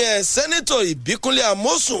ìyẹn sẹ́nẹ́tọ̀ Ìbíkúnlé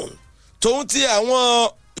Amósùn tóun ti àwọn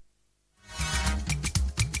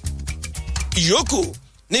ìyókù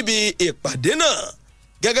níbi ìpàdé náà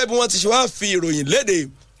gẹ́gẹ́ bí wọ́n ti ṣe wá fi ìròyìn léde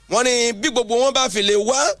wọ́n ní bí gbogbo wọn bá fi lè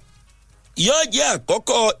wá yóò jẹ́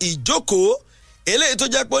àkọ́kọ́ ìjókòó eléyìí tó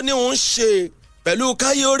jẹ́ pé ní òun ṣe pẹ̀lú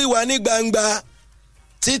káyé orí wa ní gbangba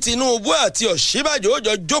tí Tinubu àti Ọ̀ṣínbàjò ó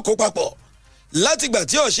jọ jókòó papọ̀ látìgbà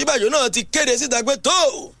tí Ọ̀ṣínbàjò náà ti kéde síta pé tó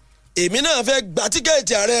èmi náà fẹ́ gba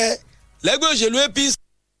tíkẹ́ẹ̀tì ààrẹ lẹ́gbẹ́ òṣèlú APC.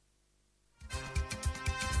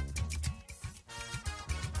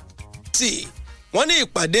 wọ́n ní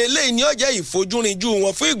ìpàdé eléyìí ni ó jẹ́ ìfojúrinjú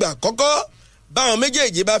wọn fún ìgbà àkọ́kọ́ báwọn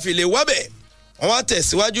méjèèjì bá fi lè wábẹ̀ wọ́n wá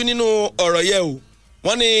tẹ̀síwájú nínú ọ̀rọ̀ yẹn o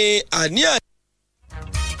wọ́n ní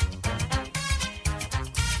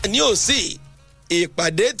àní ò sí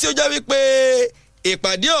ìpàdé tí ó já wípé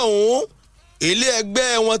ìpàdé ọ̀hún ilé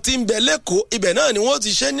ẹgbẹ́ wọn tí ń bẹ lẹ́kọ̀ọ́ ibẹ̀ náà ni wọ́n ti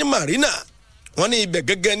ṣe ní Marina wọ́n ní ibẹ̀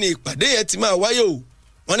gẹ́gẹ́ ni ìpàdé yẹn ti máa wáyé o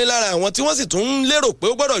wọ́n ní lára àwọn tí wọ́n sì tún ń lérò pé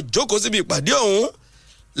ó gbọ́dọ̀ jókòó síbi ìpàdé ọ̀hún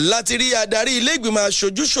láti rí adarí ilé ìgbìmọ̀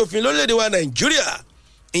aṣojú ṣòfin lórílẹ̀‐èdè wa Nàìjíríà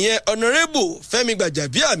ìyẹn Honorable Fẹ́mi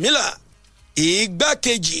Gbàjàbíàmílà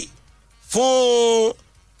igbákejì fún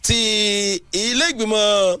ti ilé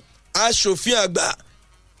ìgbìmọ̀ aṣòfin àgbà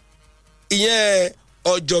ìyẹn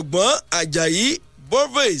ọ̀jọ̀gbọ́n Àjàyí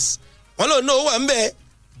Boniface wọ́n lòun náà wà ń bẹ̀.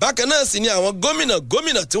 Bákan náà sì ni àwọn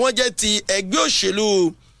gómìnà tí wọ́n jẹ́ ti ẹgbẹ́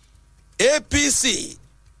òṣèlú APC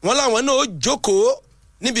wọ́n láwọn náà jókòó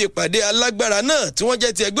níbi ìpàdé alágbára náà tí wọ́n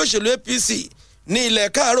jẹ́ ti ẹgbẹ́ òṣèlú APC ní ilẹ̀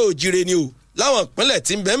káàárọ̀ òjìrè ni o láwọn ìpínlẹ̀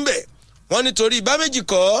tí ń bẹ́ẹ̀ wọ́n nítorí bá méjì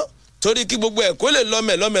kọ́ torí kí gbogbo ẹ̀ kó lè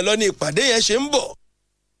lọ́mẹ̀lọ́mẹ̀lọ́ ní ìpàdé yẹn ṣe ń bọ̀.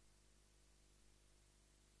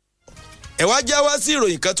 ẹ wá já wá sí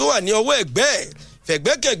ìròyìn kan tó wà ní ọwọ́ ẹ̀gbẹ́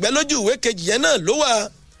fẹ̀gbẹ́kẹ̀gbẹ́ lójú ìwé kejì yẹn náà ló wà.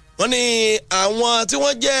 Wọ́n ní àwọn tí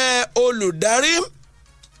wọ́n jẹ́ olùdarí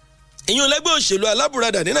ìyún lẹ́gbẹ́ òṣèlú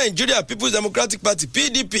alábùradà ní Nigeria People's Democratic Party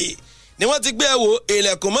PDP ni wọ́n ti gbé ẹ̀wò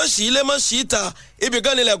ilẹ̀kùn mọ́ sí ilé mọ́ sí ìta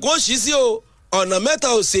ibìkan ni ilẹ̀kùn ó ṣí sí o ọ̀nà mẹ́ta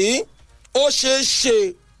ò sí ó ṣeé ṣe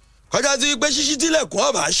kọjá sí pé ṣíṣí tílẹ̀kùn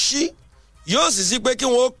ọ̀bà ṣí yóò sì sí pé kí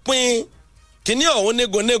wọ́n pín kíní ọ̀hún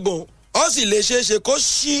nígunnígun ó sì lè ṣeé ṣe kó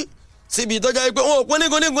ṣí síbi ìtọ́jà pé wọn ò pín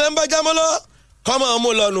nígunnígun ẹ̀ ń bá jámọ́ lọ kọ́mọ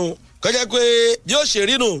mú lọ́nu kọjá pé bí ó ṣe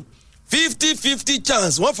rí nù 50-50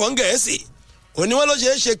 chance wọ́n fọ́n Gẹ̀ẹ́sì òní wọ́n ló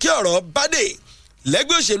ṣeé ṣe kí ọ̀rọ̀ bá dé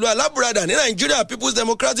lẹ́gbẹ́ òṣèlú alábùradà ní Nigeria People's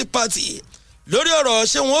Democratic Party lórí ọ̀rọ̀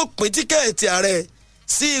ṣé wọ́n ó pín tíkẹ́ẹ̀tì ààrẹ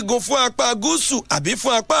sí igun fún apá gúúsù àbí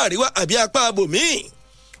fún apá àríwá àbí apá abòmíì.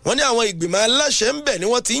 Wọ́n ní àwọn ìgbìmọ̀ aláṣẹ ń bẹ̀ ni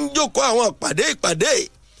wọ́n ti ń jókòó àwọn ìpàdé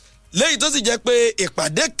léyìí tó sì jẹ́ pé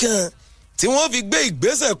ìpàdé kan tí wọ́n fi gbé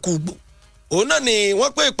ìgbésẹ̀ kùgbù òun náà ni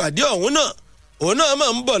wọ́n pé ìpàdé ọ̀hún náà òun náà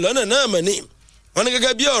máa ń bọ̀ lọ́nà náà mọ̀ ni. Wọ́n ní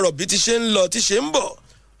gẹ́gẹ́ bí ọ̀rọ̀ bí ti ṣe ń lọ ti ṣe ń bọ̀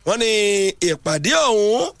wọ́n ní ìpàdé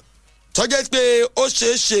ọ̀hún tó jẹ́ pé ó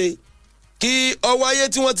ṣeé ṣe kí ó wáyé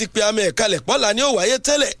tí wọ́n ti pe àmì ẹ̀kalẹ̀ pọ́lá ní ó wáyé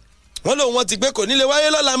tẹ́lẹ̀ wọ́n lòun wọ́n ti pé kò nílé wáyé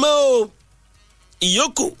lọ́la mọ́ o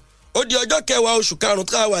ìyókù ó di ọjọ́ 10 oṣù karùn-ún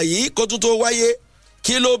tá a wà yìí kó tún tó wáyé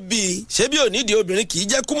kí ló bí i ṣé bí onídìí obìnrin kì í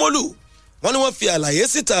jẹ́ kúmọ́lù wọ́n ní wọ́n fi àlàyé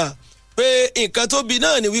síta pé nǹkan tó bí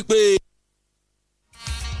náà ni wípé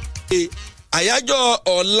àyájọ́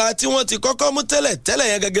ọ̀la tí wọ́n ti kọ́kọ́ mú tẹ́lẹ̀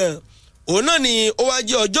yẹn gangan òun náà ni ó wá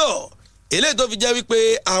jẹ́ ọjọ́ eléyìí tó fi jẹ́ wípé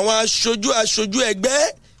àwọn aṣojú ẹgbẹ́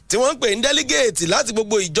tí wọ́n ń pè ní délégéètì láti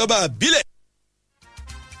gbogbo ìjọba àbílẹ̀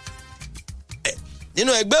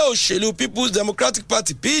nínú ẹgbẹ́ òṣèlú People's Democratic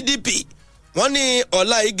Party PDP wọ́n ní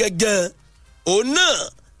ọ̀la yìí gangan òun náà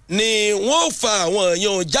ni wọ́n fa àwọn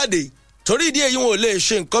èèyàn jáde torí ìdí èyí wọn ò lè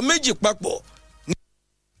ṣe nǹkan méjì papọ̀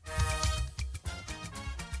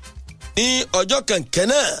ní ọjọ́ kẹ̀kẹ́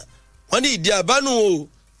náà wọ́n ní ìdí àbánu o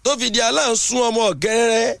tó fi di aláǹsún ọmọ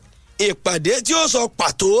ọ̀gẹ́rẹ́ ìpàdé tí ó sọ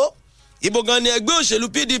pàtó ibo gan ni ẹgbẹ́ òṣèlú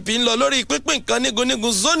PDP ń lọ lórí pínpín nǹkan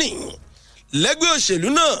nígun zoning lẹ́gbẹ́ òṣèlú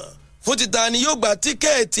náà fún títa ni yóò gba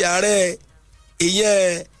tíkẹ́ẹ̀tì ààrẹ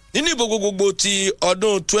ìyẹn nínú ìbò gbogbogbò ti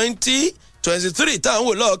ọdún 2023 tá à ń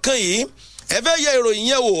wò lọ́ọ̀kan yìí ẹ fẹ́ yẹ ìròyìn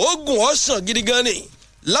yẹn wò ó gùn ó sàn gidi gan ni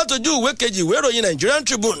látọjú ìwé kejì ìwé ìròyìn Nigerian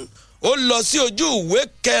Tribune ó lọ sí ojú ìwé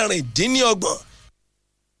 26.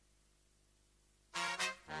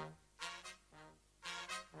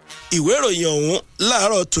 ìwé ìròyìn ọ̀hún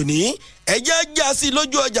láàárọ̀ tòní ẹjẹ́ já sí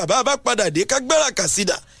lójú ọjà bá a bá padà dé kágbára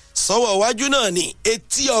kàsídà sọ́wọ́ iwájú náà ni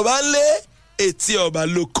etí ọba ń lé etí ọba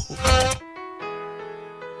lóko.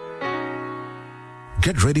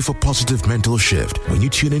 Get ready for positive mental shift when you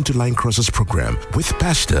tune into Line Crossers program with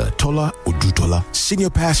Pastor Tola Odutola, Senior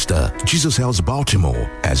Pastor, Jesus House Baltimore,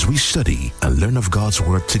 as we study and learn of God's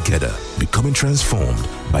Word together, becoming transformed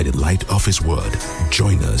by the light of His Word.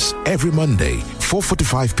 Join us every Monday,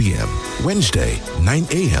 4:45 p.m., Wednesday, 9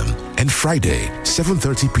 a.m., and Friday,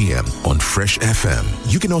 7:30 p.m. on Fresh FM.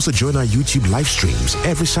 You can also join our YouTube live streams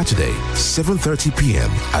every Saturday, 7:30 p.m.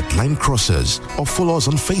 at Line Crossers, or follow us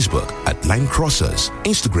on Facebook at Line Crossers,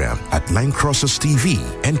 Instagram at Line Crossers TV,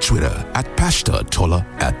 and Twitter at Pastor Tola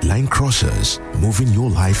at Line Crossers. Moving your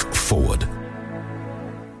life forward.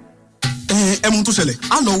 ẹmu tó ṣẹlẹ̀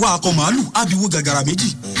a lọ wá akọ màálù abiwo gàgàrà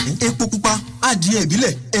méjì epo pupa adìẹ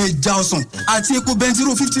ìbílẹ̀ ẹja ọsàn àti epo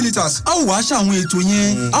bẹntiró 50 litres a ó wá ṣàwọn ètò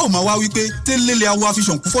yẹn a ó máa wá wípé tẹ́lẹ̀lẹ̀ awọ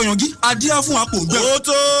àfihàn kú fọyangí adíá fún apò gbẹ. ó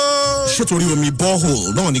tó. ṣé torí omi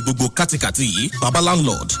borehole náà ni gbogbo kátikàti yìí baba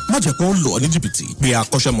landlord má jẹ́ kó lọ ní jìbìtì pé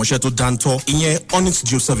akọ́ṣẹ́mọṣẹ́ tó dáńtọ́ ìyẹn Onyx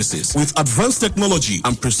Geoservices with advanced technology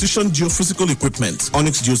and precision geophysical equipment.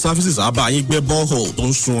 Onyx Geoservices àbá yín gbẹ́ borehole tó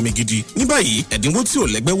ń sun omi gidi. ní báyìí ẹ̀dínwó tí ò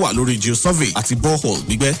lẹ́gbẹ́ wà lórí geosurvey àti borehole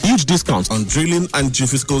gbígbẹ́ huge discount on drilling and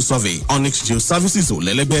geophysical survey. Onyx Geoservices ò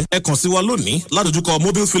lẹ́lẹ́gbẹ́ ẹ kàn sí wa lónìí ládojúkọ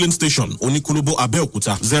mobile filling station oníkólóbó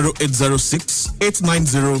Abẹ́òkúta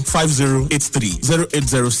 0806-890-5083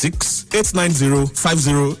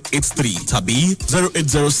 0806-890-5083 tàbí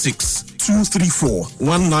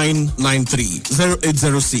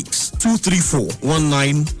 0806-234-1993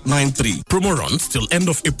 0806-234-1993. Promo runs till end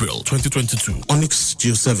of April 2022. Onyx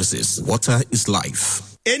Geoservices. Water is life.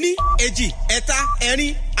 ení èjì ẹ̀ta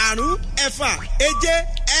ẹ̀rin àrún ẹ̀fà èje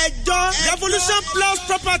ẹ̀jọ revolution plus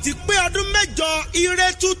property pé ọdún mẹ́jọ ire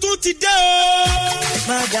tuntun ti dé o.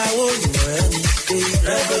 má dáwọ́ ìwọ̀n ẹni pé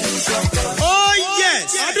revolution plus. oh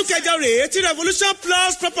yes ọdún kẹjọ rèé tí revolution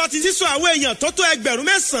plus property sísọ àwọn èèyàn tó tó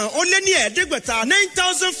 9,900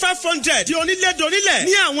 9,500 di onílẹ̀dọ́nílẹ̀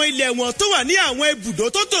ní àwọn ilẹ̀ wọn tó wà ní àwọn ibùdó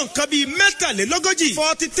tó tó nǹkan bíi 43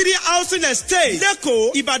 43 housing estate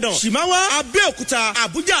lẹ́kọ̀ọ́ ìbàdàn ṣìmáwá abẹ́òkúta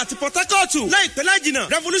àbújá àti port harcourt láìpẹ́ láìjìnà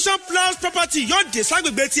revolution plus property yóò dé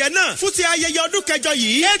ságbègbè tiẹ̀ náà fún ti ayẹyẹ ọdún kẹjọ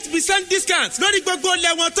yìí 8% discount lórí gbogbo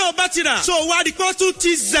lẹ́wọ̀n tó o bá ti rà so wá rí pọ́tù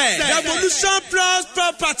ti zẹ̀ revolution plus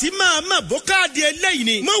property máa mọ̀ bó káàdì eléyìí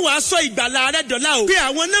ni mo wàá sọ ìgbàlá rẹ dọ́là o pé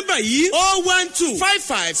àwọn nọ́mbà yìí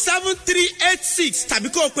 012557386 tàbí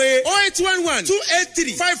kó o pe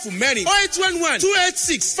 0811283 5 fún mẹ́rin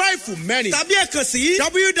 0811286 5 fún mẹ́rin tàbí ẹ kàn sí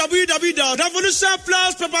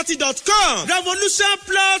www.revolutionplusproperty.com revolution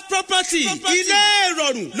plus property ilé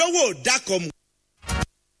ìrọ̀rùn lówó dákọ̀mù.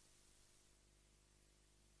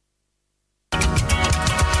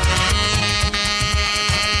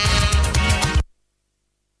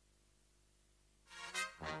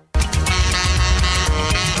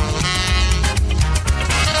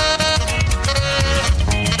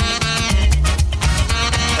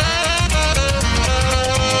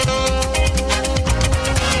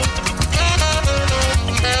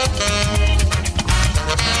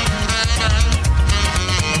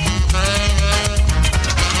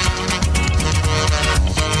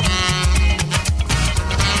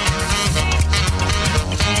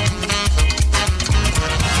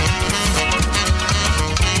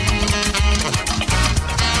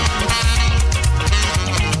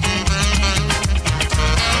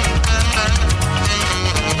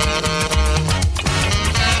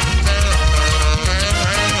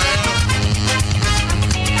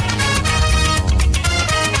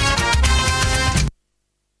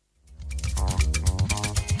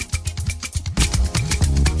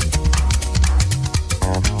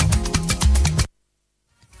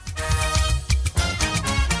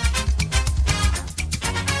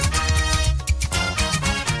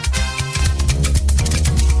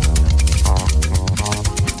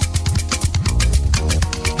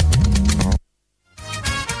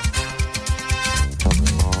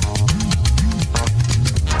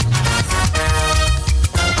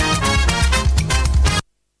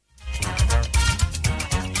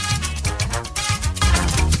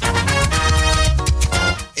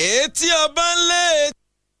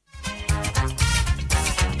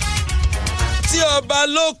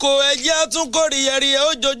 lóko ẹjẹ́ àtúnkọ́ ríyẹríyẹ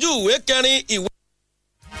ó jojú ìwé kẹrin ìwé.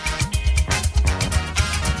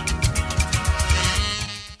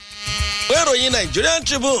 ìwé ìròyìn Nigerian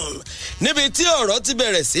Tribune níbi tí ọ̀rọ̀ ti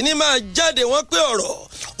bẹ̀rẹ̀ sí ní máa jáde wọ́n pé ọ̀rọ̀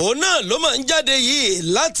òun náà ló máa ń jáde yìí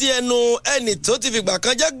láti ẹnu ẹni tó ti fìgbà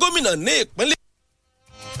kan jẹ́ gómìnà ní ìpínlẹ̀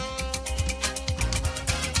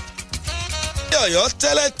Ọ̀yọ́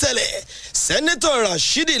tẹ́lẹ̀tẹ́lẹ̀ sẹ́nitọ̀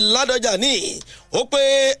Rashidi Ládọjà ní ó pé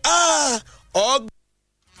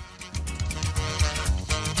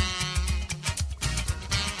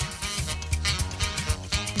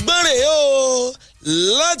gbọ́nrẹ̀ o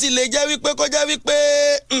láti lè jẹ́ wípé kọjá wípé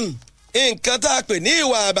nǹkan tá a pè ní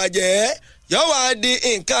ìwà àbàjẹ́ yóò wá di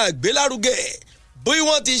nǹkan àgbélárugẹ bí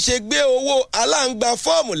wọ́n ti ṣe gbé owó aláǹgbá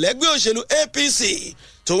fọ́ọ̀mù lẹ́gbẹ́ òṣèlú APC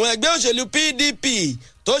tòun ẹgbẹ́ òṣèlú PDP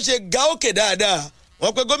tó ṣe ga òkè dáadáa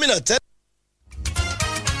wọ́n pé gómìnà tẹ́lẹ̀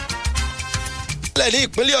ní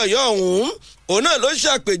ìpínlẹ̀ Ọ̀yọ́ ọ̀hún òun náà ló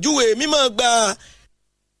ṣàpèjúwe mímọ́ gba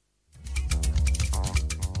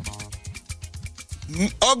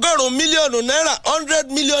 $100 million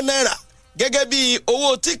 100 million naira gẹ́gẹ́ bí owó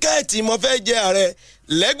tíkẹ́ẹ̀tì mo fẹ́ jẹ ààrẹ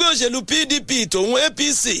lẹ́gbẹ́ òṣèlú PDP tòun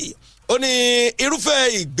APC ó ní irúfẹ́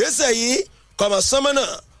ìgbésẹ̀ yìí kọ̀mọ̀ sánmọ́nà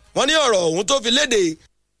wọ́n ní ọ̀rọ̀ ọ̀hún tó fi léde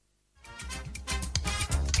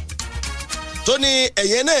tó ní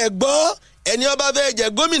ẹ̀yẹ náà gbọ́ ẹni ó bá fẹ́ jẹ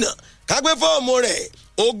gómìnà kágbé fọ́ọ̀mù rẹ̀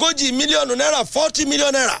 $40 million 40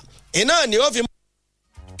 million naira iná ni ó fi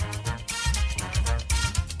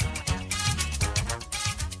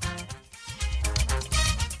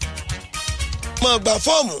mọ̀ gbà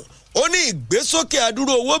fọ́ọ̀mù ó ní ìgbésókè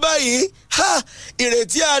àdúró owó báyìí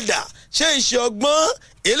ìrètí àdà ṣe iṣẹ́ ọgbọ́n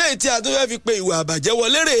eléyìí tí a tó fẹ́ fi pe ìwà àbàjẹ́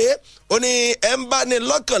wọlé rèé ó ní ẹ̀ ń bá ní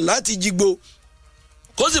lọ́kàn láti jígbó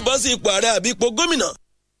kó sì bọ́ sí ipò ààrẹ àbí ipò gómìnà.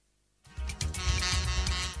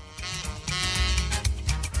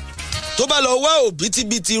 tó bá lọ wá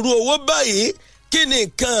òbítíbitì irú owó báyìí kí ni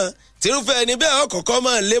nǹkan tírúfẹ́ ẹni bẹ́ẹ̀ ọ̀kọ̀ọ̀kan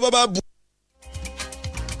máa lé bọ́bá bu.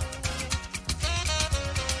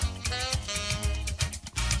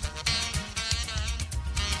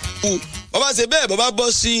 bọ́bá ṣe bẹ́ẹ̀ bọ́bá bọ́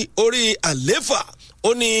sí orí àléfà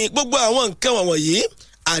ó ní gbogbo àwọn nǹkan wọ̀nyí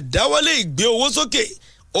àdáwọ́lé ìgbé owó sókè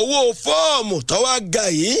owó fọ́ọ̀mù tọ́wọ́ ga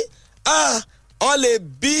yìí ọ lè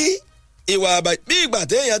bí ìwà àbàjẹ́ bí ìgbà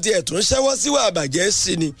téèyàn ti ẹ̀tún ṣẹ́wọ́ síwà àbàjẹ́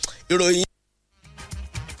sí ni ìròyìn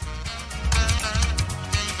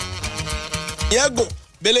yẹn gùn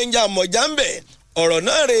belenja mọ̀já ń bẹ̀ ọ̀rọ̀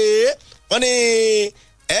náà rèé wọ́n ní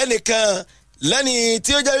ẹnìkan lẹ́ni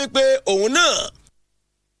tí ó jẹ́ wípé òun náà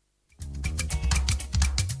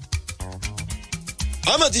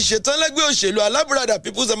ọmọ ti ṣetán lẹ́gbẹ́ òṣèlú alábùradà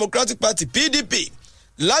People's Democratic Party PDP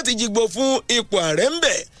láti jígbó fún ipò ààrẹ ń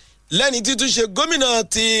bẹ̀ lẹ́ni títún ṣe gómìnà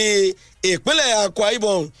ti ìpínlẹ̀ Akwa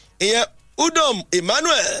Ibom ìyẹn Udom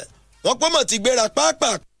Emmanuel wọ́n pọ́nmọ̀ ti gbéra pápá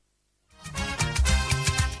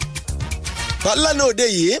lánàá òde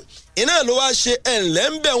yìí iná ló wá ṣe ẹ̀ńlẹ́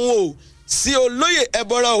ń bẹ̀ wọn o sí olóyè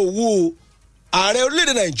Ẹbọra Òwu ààrẹ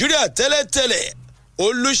orílẹ̀-èdè Nàìjíríà tẹ́lẹ̀tẹ́lẹ̀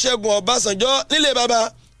Olúṣẹ́gun Ọbásanjọ́ nílé baba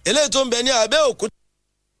eléyìí tó ń bẹ ní Abẹ́òkúta.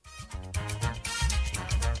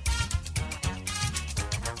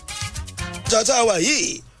 tata wà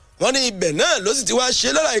yìí wọ́n ní ibẹ̀ náà ló sì ti wá ṣe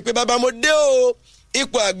lọ́la ìpè bàbá mo dé o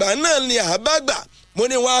ipò àgbà náà ni àbágbà mo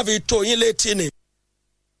ní wàá fi tó yín létí ni.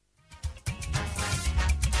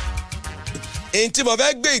 èyí tí mo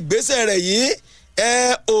fẹ́ gbé ìgbésẹ̀ rẹ̀ yìí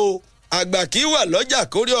o àgbà kì í wà lọ́jà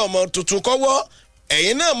kórí ọmọ tuntun kọ́wọ́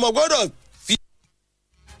ẹ̀yin náà mo gbọ́dọ̀ fi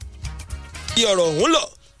ọ̀rọ̀ ọ̀hún lọ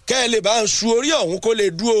kẹ́ ẹ lè bá ń su orí ọ̀hún kó lè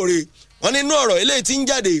dúró re wọ́n nínú ọ̀rọ̀ eléyìí tí ń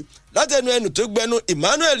jáde látẹnu ẹnu tó gbẹnu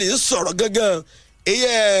Emmanuel sọ̀rọ̀ gangan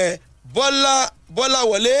èyẹ Bọ́lá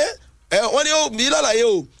wọlé wọ́n ní ó bí lálàyé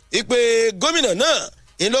o ìpè gómìnà náà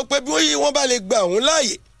ìlọ pé bí wọ́n bá lè gba òun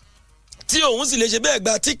láàyè tí òun sì lè ṣe bẹ́ẹ̀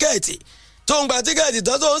gba tíkẹ́ẹ̀tì tó ń gba tíkẹ́ẹ̀tì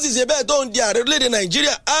tó ń sì ṣe bẹ́ẹ̀ tó ń di ààrẹ orílẹ̀-èdè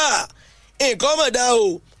Nàìjíríà nǹkan mọ̀ dá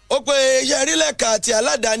o ó pe iṣẹ́ rílẹ̀ka àti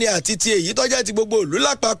aládàáni àti ti èyí tọ́jà ti gbogbo ìlú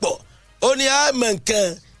lápapọ̀ ó ní àmọ̀ nǹkan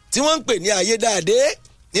tí wọ́n ń pè ní ayédáadé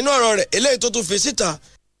nínú ọ̀rọ̀ rẹ̀ eléyìí tó tún fi síta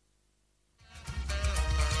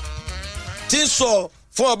tí ń sọ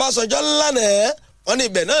fún Ọbásanjọ́ lánàá wọ́n ní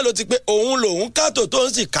ibẹ̀ náà ló ti pé òun lòun kátó tó ń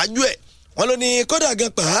sì kájú ẹ̀ wọ́n ló ní kódà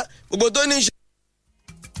gan pa gbogbo tó ní ṣe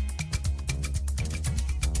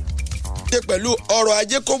pẹ̀lú ọrọ̀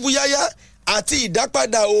ajé kó búyáyá àti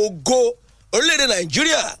ìdápadà ògo orílẹ̀-èdè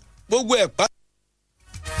Nàìjíríà gbogbo ẹ̀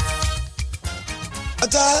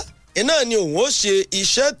pátá iná ni òun ó ṣe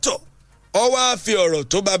iṣẹ́ tọ̀ ọ wá fi ọ̀rọ̀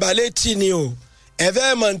tó baba létí ni o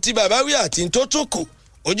ẹ̀fẹ́ mọ̀ tí baba wí àti tó tún kù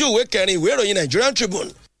ojú ìwé 4 ìwé ìròyìn Nigerian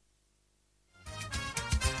Tribune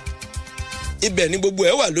ibẹ̀ ni gbogbo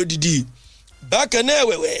ẹ̀ wà lódìdí bákan náà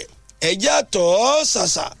ẹ̀wẹ̀wẹ̀ ẹ̀jẹ̀ àtọ̀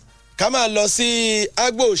ṣàṣà ká máa lọ sí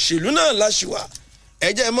agbo òṣèlú náà láṣìwà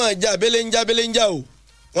ẹ̀jẹ̀ mọ́ ẹ̀jẹ̀ abẹ́lẹ́njá o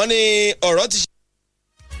wọ́n ní ọ̀rọ̀ ti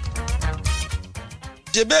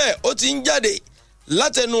ṣe bẹ́ẹ̀ ó ti ń jáde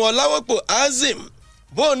látẹnu Ọláwọ́pọ̀ Azim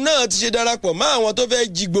bóun náà ti ṣe darapọ̀ mọ́ àwọn tó fẹ́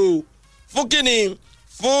jígbó fún kínní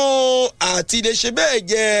fún àti lè ṣe bẹ́ẹ̀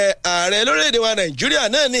jẹ́ ààrẹ lórílẹ̀‐èdè wa Nàìjíríà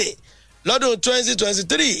náà ní lọ́dún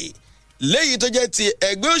 2023 léyìí tó jẹ́ ti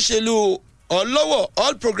ẹgbẹ́ òṣèlú ọlọ́wọ̀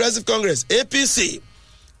All Progressives Congress APC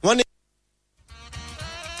wọ́n ní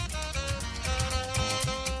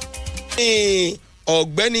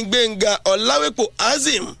ọ̀gbẹ́ni Gbẹ́ngà Ọláwẹ́pọ̀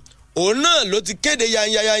Azim òun náà ló ti kéde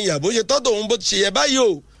yanyanya bó ṣe tọ́tò òun bó ti ṣe yẹ báyìí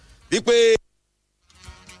o wípé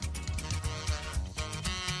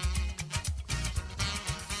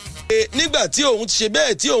nígbà tí òun ti ṣe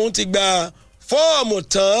bẹ́ẹ̀ tí òun ti gba fọ́ọ̀mù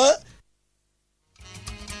tán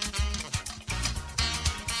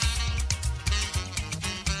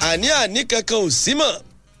àní kankan ò sí mọ́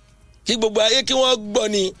kí gbogbo ayé kí wọ́n gbọ́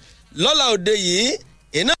ni lọ́la òde yìí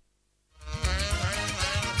iná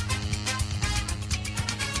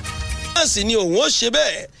náà sì ni òun ó ṣe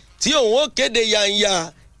bẹ́ẹ̀ tí òun ó kéde yanya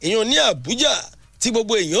èèyàn ní Àbújá tí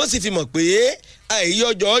gbogbo èèyàn ó sì fi mọ̀ pé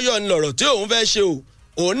àìyọjọ́ ọyọ́ ń lọ̀rọ̀ tí òun fẹ́ ṣe o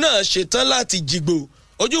òun náà ṣetán láti jìgbò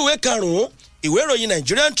ojú ìwé 5 ìwé ìròyìn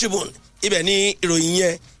Nigerian Tribune ibẹ̀ ni ìròyìn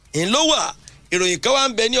yẹn ń ló wà ìròyìn kan wá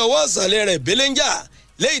ń bẹ ní ọwọ́ ìsàlẹ̀ rẹ̀ belenja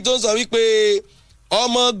léyìí tó ń sọ wípé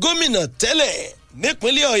ọmọ gómìnà tẹ́lẹ̀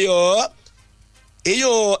nípínlẹ̀ Ọ̀yọ́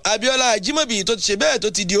èèyàn Abíọ́lá Ajímọ̀bí tó ti ṣe bẹ́ẹ̀ tó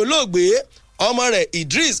ti di olóògbé ọmọ rẹ̀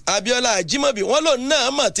Idris Abíọ́lá Ajímọ̀bí wọ́n lòun náà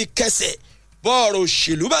mà ti kẹsẹ̀ bọ́ọ̀rọ̀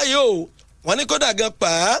òṣèlú báyìí o wọ́n ní kódà gan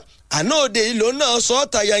pa àná òde ìlú náà sọ ọ́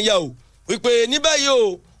ta yanya o wípé ní báyìí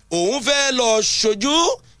o òun fẹ́ lọ ṣojú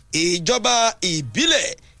ìjọba ìbílẹ̀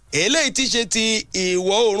eléyìí ti ṣe ti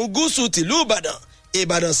ìwọ̀ oòrùn gúúsù tìlú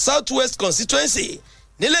Ìbàdàn South West Constituency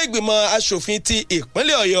nílé ìgbìmọ̀ asòfin ti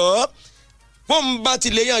ìpínlẹ̀ Ọ̀yọ́ fún bá ti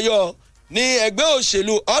lè yàn yọ ní ẹgbẹ́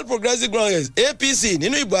òṣèlú All Progressives Congress APC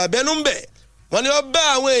nínú ìbò abẹ́nú ń bẹ̀ wọ́n ní wọ́n bá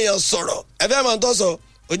àwọn èèyàn sọ̀rọ̀ ẹ̀fẹ́ máa ń tọ́ sọ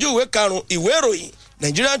ojú ìwé 5 ìwé ìròyìn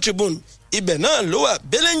Nigerian Tribune ibẹ̀ náà ló wà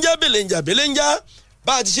belenja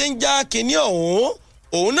bá a ti ṣe ń já kinní ọ̀hún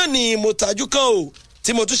òun náà ni mo tajú kan o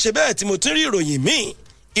tí mo tún ṣe bẹ́ẹ̀ tí mo tún rí ìròyìn míì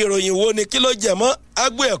ìròyìn wo ni kí ló jẹ mọ́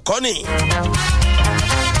agbo ẹ̀kọ́ ni.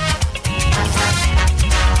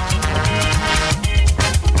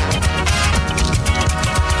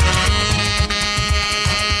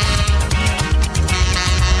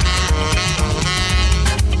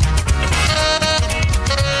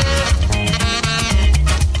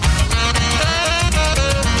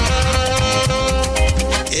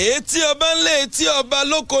 etí ọba ńlẹ̀ etí ọba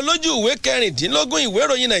lóko lójú ìwé kẹrìndínlógún ìwé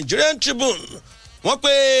ìròyìn Nigerian Tribune wọ́n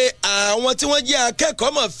pé àwọn tí wọ́n jẹ́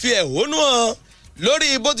akẹ́kọ̀ọ́ mọ̀ fi ẹ̀hónú hàn lórí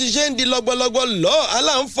bó ti ṣe ń di lọ́gbọ́lọ́gbọ́ lọ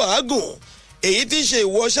aláǹfààgùn èyí tí ṣe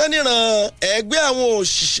ìwọṣẹ́ níran ẹgbẹ́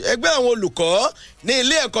àwọn olùkọ́ ní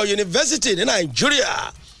ilé ẹ̀kọ́ yunifásitì ní Nàìjíríà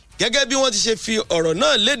gẹ́gẹ́ bí wọ́n ti ṣe fi ọ̀rọ̀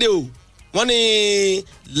náà léde o wọ́n ní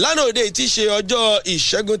lánàá òde tí ṣe ọjọ́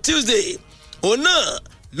ìṣẹ́gun Tuesday òun náà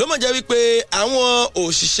ló mọ̀ jẹ́ wípé àwọn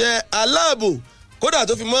òṣìṣẹ́ aláàbò kódà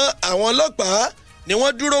tó fi mọ́ àwọn ọlọ́pàá ni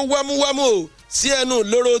wọ́n dúró wámúwámú o sí ẹnu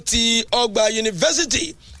lóró ti ọgbà yunifásitì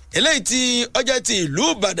eléyìí tí ọjà ti ìlú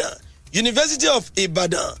Ìbàdàn University of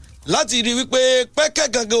Ìbàdàn láti rí wípé pẹ́kẹ́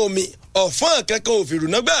gangan omi ọ̀fọ́n kẹ́kẹ́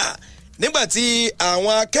òfìrùnà gbà nígbàtí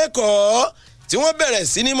àwọn akẹ́kọ̀ọ́ tí wọ́n bẹ̀rẹ̀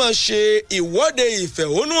sí ní máa ṣe ìwọ́de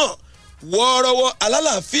ìfẹ̀hónúhàn wọ́ọ́rọ́wọ́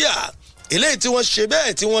alálàáfíà eléyìí tí wọ́n ṣe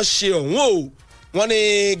bẹ́ẹ̀ tí wọ́n ṣe ọ̀hún o wọ́n ní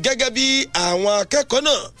gẹ́gẹ́ bí àwọn akẹ́kọ̀ọ́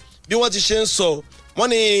náà bí wọ́n ti ṣe ń sọ wọ́n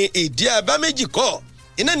ní ìdí abá méjì kọ́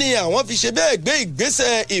iná ni àwọn fi ṣe bẹ́ẹ̀ gbé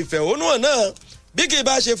ìgbésẹ̀ ìfẹ̀hónúhàn náà bí kì í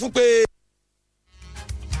bá ṣe fún pé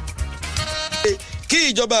kí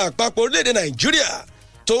ìjọba àpapọ̀ orílẹ̀-èdè Nàìjíríà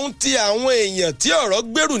tó ń ti àwọn èèyàn tí ọ̀rọ̀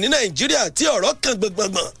gbèrú ní Nàìjíríà tí ọ̀rọ̀ kan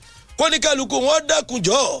gbọ̀ngbọ̀ngbọ̀n kó ní kálukú wọn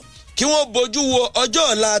dákunjọ́ kí wọ́n bójú wo ọjọ́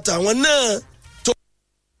ọ̀la àtàwọn náà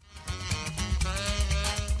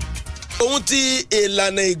ohun tí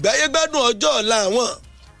ìlànà ìgbáyégbádùn ọjọ́ ọ̀la àwọn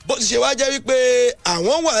bó ti ṣe wá jẹ́ wípé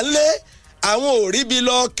àwọn wà ńlé àwọn ò ríbi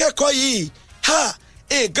lọ kẹ́kọ̀ọ́ yìí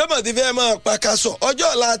nǹkan mọ̀ ti fẹ́ máa pàkàṣọ ọjọ́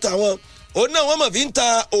ọ̀la àtàwọn òun náà wọ́n mọ̀ fi ń ta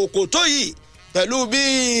òkòtó yìí pẹ̀lú bí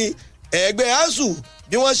ẹgbẹ́ asuu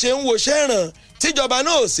bí wọ́n ṣe ń woṣẹ́ ràn tíjọba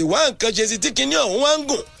náà sì wá nǹkan ṣe sí tí kinní ọ̀hún wá ń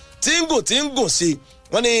gùn tí ń gùn sí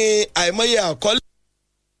wọ́n ní àìmọye àkọlé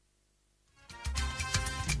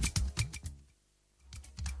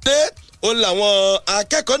òun làwọn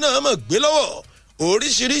akẹ́kọ̀ọ́ náà mọ̀ gbé lọ́wọ́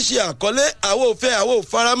oríṣiríṣi àkọlé àwọn ò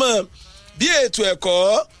faramọ́ bí ètò ẹ̀kọ́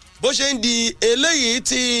bó ṣe ń di eléyìí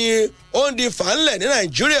tí ó ń di fàánlẹ̀ ní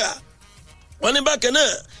Nàìjíríà wọ́n ní bákan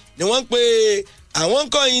náà ni wọ́n ń pe àwọn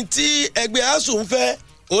nǹkan yìí tí ẹgbẹ́ asuu ń fẹ́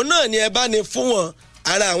òun náà ni ẹ bá ní fún wọn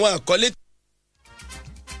ara àwọn àkọlé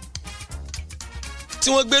tí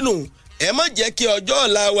wọ́n gbénu ẹ má jẹ́ kí ọjọ́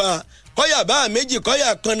ọ̀la wa kọ́yà bá méjì kọ́yà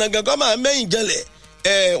kan nàgàn kọ́ máa mẹ́yìn jẹlẹ̀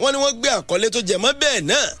wọ́n ní wọ́n gbé àkọlé tó jẹ mọ́ bẹ́ẹ̀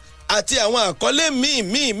náà àti àwọn àkọlé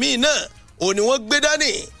míì náà òun ni wọ́n gbé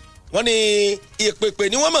dání wọ́n ní ìpèpè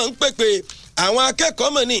ni wọ́n máa ń pèpè àwọn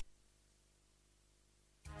akẹ́kọ̀ọ́ mọ̀ ní.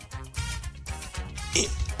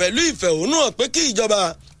 pẹ̀lú ìfẹ̀hónúhàn pé kí ìjọba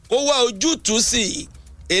kó wá ojútùú sí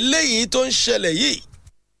eléyìí tó ń ṣẹlẹ̀ yìí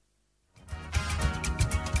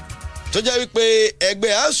tó jẹ́ wípé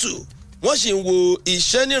ẹgbẹ́ asuu wọ́n sì ń wo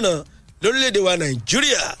iṣẹ́ níran lórílẹ̀‐èdè wa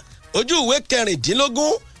Nàìjíríà ojú ìwé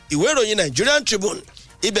kẹrìndínlógún ìwé ìròyìn Nigerian Tribune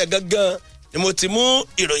ibẹ̀ gangan ni mo ti mú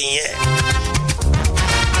ìròyìn yẹn.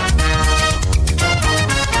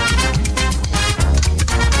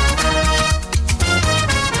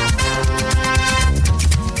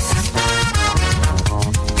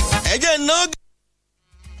 ẹ̀jẹ̀ náà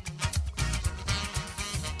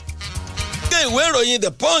gé ìwé ìròyìn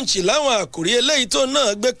The Punch láwọn àkòrí eléyìí tó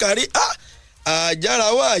náà gbé kárí àjára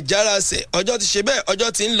wá àjára sẹ̀ ọjọ́ ti ṣe bẹ́ẹ̀ ọjọ́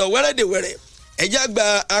ti ń lọ wẹ́rẹ́dẹ̀wẹ́rẹ́ ẹjá gba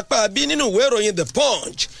apá bí nínú ìwé ìròyìn The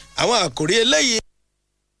Punch àwọn àkòrí eléyìí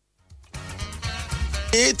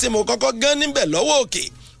tí mo kọ́kọ́ gán níbẹ̀ lọ́wọ́ òkè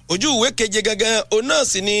ojú ìwé keje gangan òun náà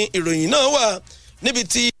sì ni ìròyìn náà wà níbi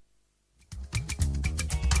tí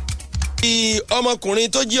ọmọkùnrin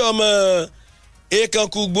tó jẹ́ ọmọ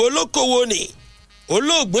èkánkùgbò olókòwò ni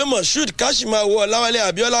olóògbé Moshood Kashimawo Ọláwálé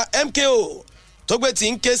Abíọ́lá MKO tó gbé tí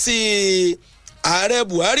ń ké sí ààrẹ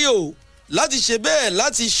Buhari o láti ṣe bẹ́ẹ̀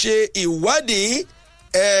láti ṣe ìwádìí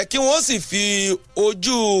kí wọ́n sì fi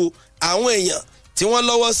ojú àwọn èèyàn tí wọ́n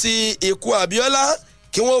lọ́wọ́ sí ikú Abíọ́lá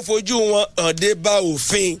kí wọ́n fojú wọn hàn dé bá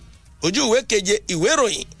òfin ojú ìwé keje ìwé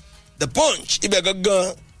ìròyìn The Punch ibẹ̀ gangan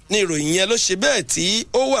ni ìròyìn yẹn ló ṣe bẹ́ẹ̀ tí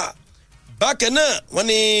ó wà bákan náà wọ́n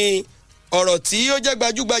ní ọ̀rọ̀ tí ó jẹ́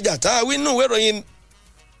gbajúgbajà tá a wí nínú ìwé ìròyìn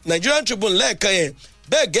Nigerian Tribune lẹ́ẹ̀kan yẹn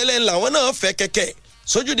bẹ́ẹ̀ gẹ́lẹ́ làwọn náà fẹ́ kẹ̀kẹ́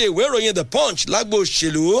sójúde ìwé ìròyìn The Punch lágbo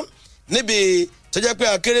òṣèlú níbi tó jẹ́ pé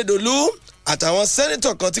Akérédolú àtàwọn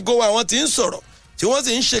sẹ́nitọ̀ kan tí kó wá wọn ti ń sọ̀rọ̀ tí wọ́n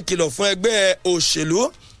sì ń ṣèkìlọ̀ fún ẹgbẹ́ òṣèlú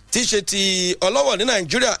tí í ṣe ti ọlọ́wọ̀ ní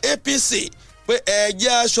Nàìjíríà APC pé ẹ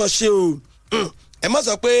jẹ́ aṣọ ṣe o ẹ má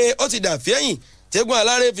sọ pé ó ti dà fẹ́yìn tẹ́gùn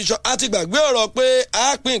aláré fi ṣọ́ àti gbàgbé ọ̀rọ̀ pé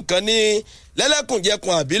a pín nǹkan ní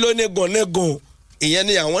lẹ́lẹ́kùnjẹkùn àbí lónígannígan ìyẹn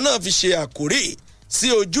ni àwọn náà fi ṣe àkórí sí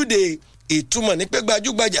ojúde ìtumọ̀ ní pé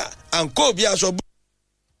gbajúgbajà àǹkó bí aṣọ bú.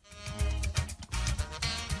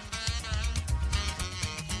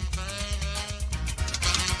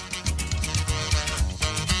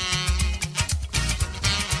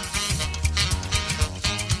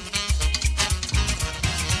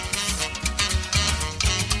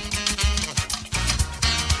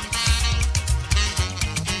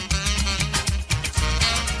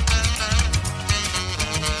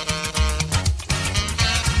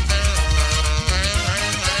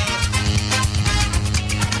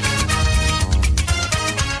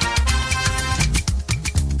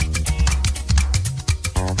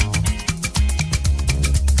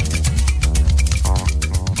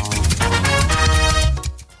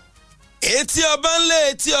 etí ọba ńlẹ̀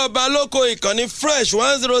etí ọba lóko ìkànnì fresh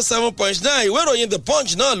 107.9 ìwé ìròyìn the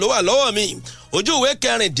punch náà ló wà lọ́wọ́ mi ojú ìwé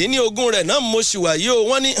 16 rẹ̀ náà mo sì wà yìí o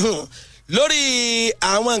wọ́n ní lórí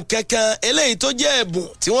àwọn nǹkan kan eléyìí tó jẹ́ ẹ̀bùn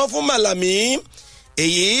tí wọ́n fún Màlàmí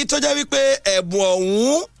èyí tó jẹ́ wípé ẹ̀bùn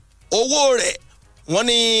ọ̀hún owó rẹ̀ wọ́n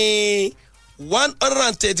ní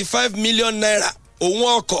 135 million naira òun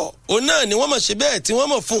ọkọ̀ òun náà ni wọ́n mọ̀ ṣe bẹ́ẹ̀ tí wọ́n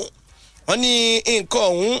mọ̀ fún wọ́n ní nǹkan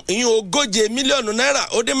ọ̀hún ìyún 140 mílíọ̀nù náírà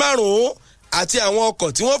ó dín márùn-ún àti àwọn ọkọ̀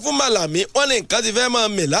tí wọ́n fún Màlàmí wọ́n ní nǹkan ti fẹ́ máa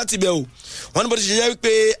mì láti bẹ̀ o wọ́n ní bó ti ṣe jẹ́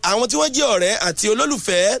wípé àwọn tí wọ́n jẹ́ ọ̀rẹ́ àti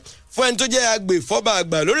olólùfẹ́ fún ẹni tó jẹ́ agbèfọ́ba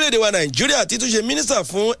àgbà lórílẹ̀‐èdè wa Nàìjíríà tí tún ṣe mínísítà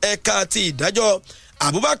fún ẹ̀ka ti ìdájọ́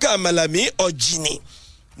Abubakar Malami Ọ̀jìnì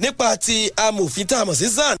nípa ti amòfin tá a mọ̀ sí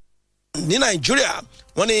SAN ní Nàìjíríà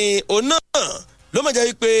wọ́n ní òun náà ló mọ̀ jẹ́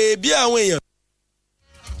wípé bí àwọn èèyàn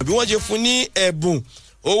bí wọ́n ṣe fún ní ẹ̀bùn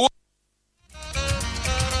owó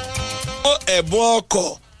ẹ̀bùn ọkọ̀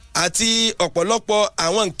àti ọ̀pọ̀lọpọ̀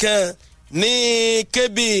àwọn nǹkan ní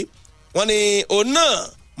Kebbi wọ́n ní òun náà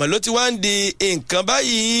mọ̀ ló ti wá ń di nǹkan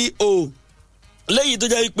báyìí o lẹ́yìn tó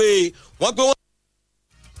jẹ́ wípé wọ́n pé wọ́n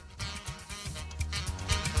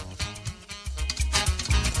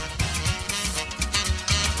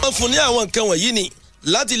fún ní àwọn nǹkan wọ̀nyí ni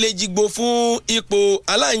láti lè jígbó fún ipò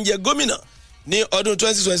aláǹjẹ gómìnà ní ọdún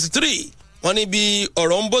 2023 wọ́n ní bí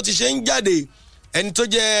ọ̀rọ̀ ń bó ti ṣe ń jáde ẹni tó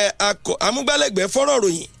jẹ́ amúgbálẹ́gbẹ̀ẹ́ fọ́rọ̀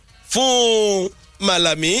ròyìn fún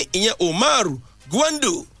Màlàmí ìyẹn Omar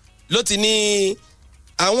Gwandu ló ti ní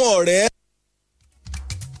àwọn ọ̀rẹ́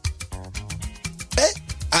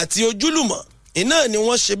àti ojúlùmọ̀ iná ni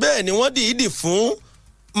wọ́n ṣe bẹ́ẹ̀ ni wọ́n dìídì fún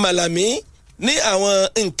Màlàmí ní àwọn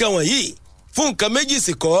nǹkan wọ̀nyí fún nǹkan méjì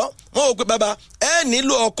sì kọ́ wọ́n wò pé bàbá ẹ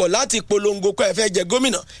nílò ọkọ̀ láti polongo pé ẹ fẹ́ jẹ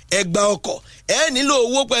gómìnà ẹ gba ọkọ̀ ẹ nílò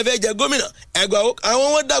owó pé ẹ fẹ́ jẹ gómìnà ẹ gba àwọn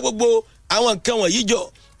wọn dá gbogbo àwọn nǹkan wọ̀nyí jọ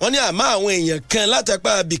wọ́n ní àmọ́ àwọn èèyàn kan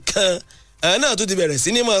látàpá àbí kan àwọn náà tó ti bẹ̀rẹ̀ sí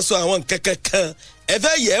ní máa sọ àwọn nǹkan kankan ẹ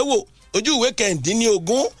fẹ́ yẹ̀ ẹ́ wò ojú ìwé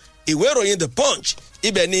 19 ìwé ìròyìn The Punch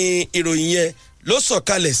ibẹ̀ ni ìròyìn yẹn ló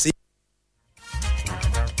sọ̀kalẹ̀ sí.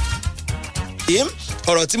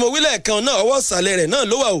 ọ̀rọ̀ tí mo wí lẹ́ẹ̀kan náà ọwọ́ ìsàlẹ̀ rẹ̀ náà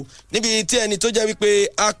ló wà o níbi tí ẹni tó jẹ́ wípé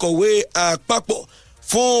akọ̀wé àpapọ̀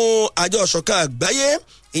fún àjọ ìṣọ̀kan àgbáyé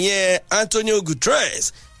ìyẹn Antonio Guterres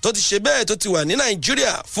tó ti ṣe bẹ́ẹ̀ tó ti wà ní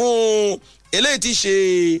Nàìjíríà fún eléyìí ti ṣe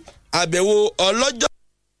àbẹ̀wò ọlọ́jọ́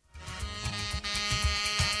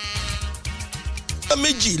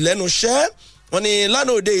méjì lẹ́nu iṣẹ́ wọn ni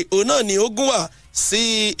lánàá òde òun náà ni ogun wà sí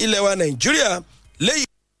ilẹ̀ wa Nàìjíríà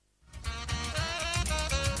lẹ́yìn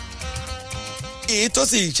tó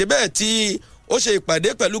sì ṣe bẹ́ẹ̀ tí ó ṣe ìpàdé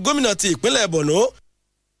pẹ̀lú gómìnà ti ìpínlẹ̀ Borno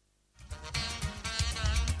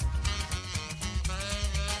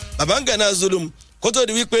Babangana Zulum kó tó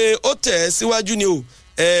di wípé ó tẹ̀ síwájú ni o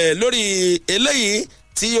lórí eléyìí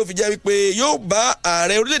tí ó fi jẹ́ wípé yóò bá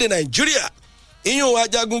ààrẹ orílẹ̀-èdè Nàìjíríà ìyún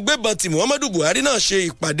ajagun gbébọn tí Muhammadu Buhari náà ṣe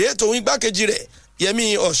ìpàdé tòun igbákejì rẹ̀ Yẹmí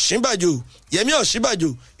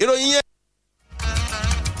Ọ̀ṣínbàjò ìròyìn yẹn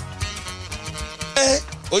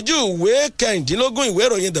ojú ìwé 16 ìwé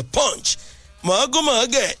ìròyìn The Punch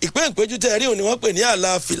mọ̀ọ́gùnmọ̀ọ́gẹ̀ ìpéǹpéjú tẹ́ rí òun ni wọ́n pè ní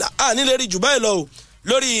àlàáfíà nílé rí jù báyìí lọ o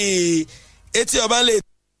lórí etí ọba ńlẹ̀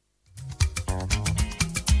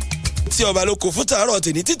etí ọba ló kò fún tàárọ̀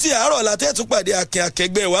tèmi títí àárọ̀ látẹ́tù pàdé akin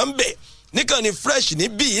akẹgbẹ́ wa ń bẹ̀ níkànnì fresh ní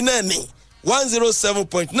bíi náà ní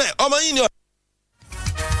 107.9 ọmọ yìí ni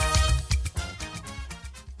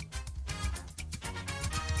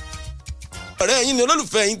ọ̀rẹ́ yín ni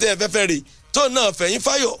olólùfẹ́ yín tẹ́ ẹ fẹ́fẹ́ rè tó náà fẹ̀yìn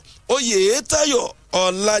fáyọ̀ Oyètáyọ̀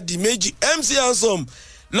Ọ̀làdìmẹ́jì MC Ansom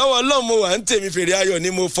lọ́wọ́ ọlọ́run mo wà ń tèmi fèrè ayọ̀ ni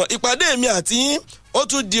mo fọ́n ìpàdé mi àti yín ó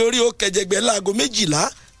tún di orí ó kẹjẹgbẹ́ láago 12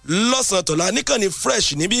 lọ́sàn-án tọ̀la níkànnì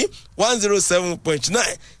fresh níbí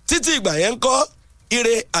 107.9 títí ìgbà yẹn ń kọ́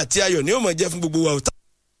ire àti ayọ̀ ni ó mọ̀ jẹ́ fún gbogbo wa.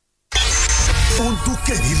 ó ń dún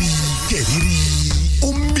kẹ̀rìírí ó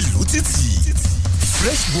ń mìlú títì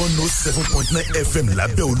fresh 107.9 FM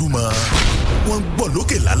lábẹ́ Olúmọ wọ́n ń gbọ́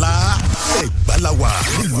lókè lálá Ẹ̀gbá la wà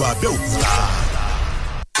nílùú Abẹ́òkúta.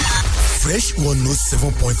 fresh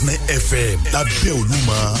 107.9 FM lábẹ́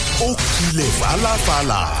Olúmọ ó kilẹ̀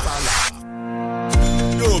fàlàfàlà.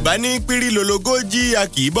 Yorùbá ní pírí lológójì a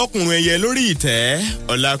kì í bọ́kùnrin ẹyẹ lórí ìtẹ́.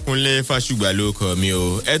 Ọlákúnlé Fásùgbà ló kọ mi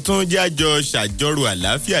o. ẹ tún jẹ́ àjọ ṣàjọrò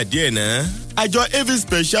àlàáfíà díẹ̀ náà. àjọ AV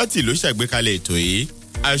Speciality ló ṣàgbékalẹ̀ ètò yìí.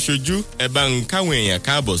 aṣojú ẹ bá ń káwọn èèyàn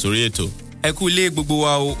káàbọ̀ sórí ètò. ẹ kú ilé gbogbo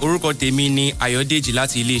wa o, orúkọ tèmi ni Ayọ̀dèjì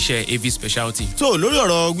láti iléeṣẹ́ AV Speciality. tó lórí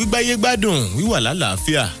ọ̀rọ̀ gbígbáyé gbádùn wíwà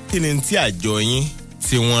lálàáfíà kí ni tí àjọ yín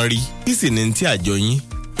tí wọ́n rí kí sì ni tí àjọ yín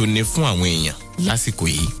tó ní fún àwọn èèyàn lásìkò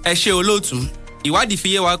yìí. ẹ ṣe olóòtú, ìwádìí fi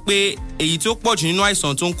yé wa pé èyí tó pọ̀jù nínú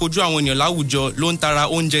àìsàn tó ń kojú àwọn ènìyàn láwùjọ ló ń tara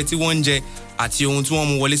oúnjẹ tí wọ́n ń jẹ àti ohun tí wọ́n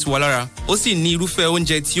mú wọlé sí wa lára. ó sì ní irúfẹ́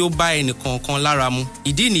oúnjẹ tí ó bá ẹnìkọ̀ọ̀kan lára mu.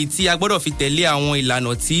 ìdí nìyí tí a gbọ́dọ̀ fi tẹ̀lé àwọn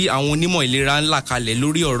ìlànà tí àwọn onímọ̀ ìlera ń là kalẹ̀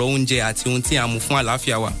lórí ọ̀rọ̀ oúnjẹ àti ohun tí a mú fún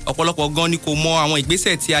àlàáfíà wa. ọ̀pọ̀lọpọ̀ gan ni kò mọ àwọn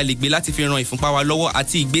ìgbésẹ̀ tí a lè gbé láti fi ran ìfúnpá wa lọ́wọ́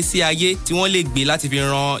àti ìgbésí ayé tí wọ́n lè gbé láti fi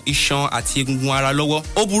ran iṣan àti egungun ara lọ́wọ́.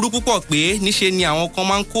 ó burú púpọ̀ pé níṣe ni àwọn kan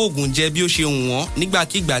máa ń kó oògùn jẹ bí ó ṣe wù wọ́n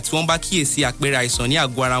nígbàkigbà tí wọ́n bá kíyèsí àpẹẹrẹ àìsàn ní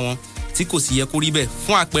àgọ́ ara wọn tí kò sì yẹ kó rí bẹ́ẹ̀.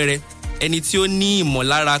 fún àpẹẹrẹ, ẹni tí ó ní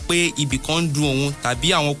ìmọ̀lára pé ibì kan ń dun òun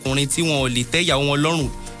tàbí àwọn ọkùnrin tí wọn ò lè tẹ́ ìyàwó wọn lọ́rùn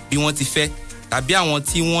bí wọ́n ti fẹ́ tàbí àwọn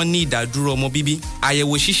tí wọ́n ní ìdádúró ọmọ bíbí.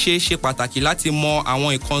 àyẹ̀wò ṣíṣe ṣe pàtàkì láti mọ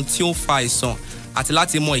àwọn nǹkan tí ó ń fa àìsàn àti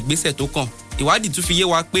láti mọ ìgbésẹ̀ tó kàn. ìwádìí tún fi yé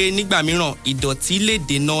wa pé nígbà mìíràn ìdọ̀tí lè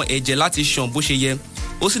dènà ẹ̀jẹ̀ láti ṣàn bó ṣe yẹ.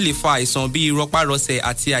 ó sì lè fa àìsàn bíi rọpárọsẹ̀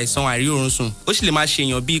àti àìsàn àìríoorun sùn. ó sì lè máa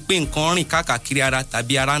ṣèyàn bíi pé nǹkan rìn káàkiri ara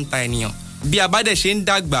tàbí ara ń ta ènìyàn. bí a bá dẹ̀ ṣe ń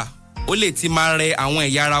dàgbà ó lè ti máa rẹ àwọn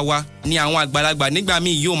ẹ̀yà ara wa. ní àwọn àgbàlagbà nígbà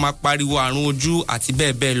míì yóò máa pariwo àrùn ojú àti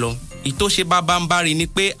bẹ́ẹ̀ bẹ́ẹ̀ lọ. ìtóṣe bábánbárí ni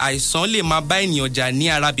pé àìsàn lè máa bá ènìyàn jà ní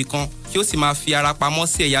ara bìkan kí ó sì máa fi ara pamọ́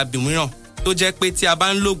sí ẹ̀yà bìmíràn tó jẹ́ pé tí a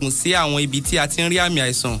bá ń lògùn sí àwọn ibi tí a ti ń rí àmì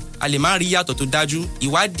àìsàn a lè má rí yàtọ̀ tó dájú.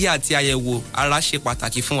 ìwádìí àti àyẹ̀wò ara ṣe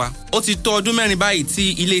pàtàkì fún wa. ó ti tó ọdún 4 báyìí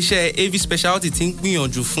tí iléeṣẹ́ AV Speciality ti ń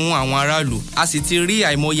gbìyànjú fún àwọn aráàlú. a sì ti rí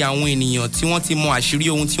àìmọye àwọn ènìyàn tí wọ́n ti mọ àṣírí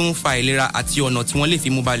ohun tí ó ń fa ìlera àti ọ̀nà tí wọ́n lè fi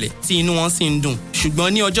mú balẹ̀ tí inú wọn sì ń dùn. ṣùgbọ́n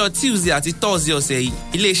ní ọjọ́ Tuesday àti Thursday ọ̀sẹ̀ yìí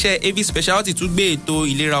iléeṣẹ́ AV Speciality tún gbé ètò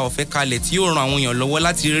ìlera ọ̀fẹ́ kalẹ̀ tí yóò ran àwọn èèyàn lọ́wọ́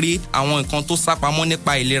láti rí àwọn nǹkan tó sápamọ́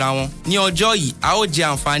nípa ìlera wọn. ní ọjọ́ yìí a ó jẹ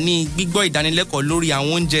àǹfààní gbígbọ́ ìdánilẹ́kọ̀ọ́ lórí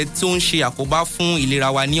àwọn oúnjẹ tí ó ń ṣe àkóbá fún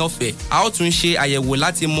ìlera wa ní ọ̀fẹ́. a ó tún ṣe àyẹ̀wò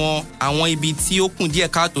láti mọ àwọn ibi tí ó kù díẹ̀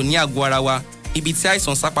káàtó ní àgọ́ ara wa, ibi tí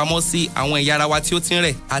àìsàn sápamọ́ sí, àwọn ẹ̀yà ara wa tí ó ti ń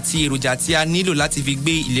rẹ̀ àti èròjà tí a nílò láti fi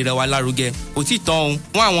gbé ìlera wa lárugẹ. kò tí ì tán o,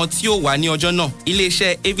 fún àwọn tí ó wà ní ọjọ́ náà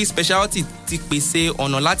iléeṣẹ́ AV Speciality ti pèsè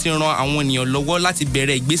ọ̀nà láti ran àwọn ènìyàn lọ́wọ́ láti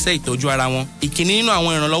bẹ̀rẹ̀ ìgbésẹ̀ ìtọ́jú ara wọn. ìkíní nínú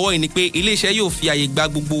àwọn ìrànlọ́wọ́ yìí ni pé iléeṣẹ́ yóò fi àyè gba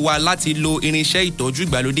gbogbo wa láti lo irinṣẹ́ ìtọ́jú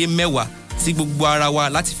ìgbàlódé 10 sí gbogbo ara wa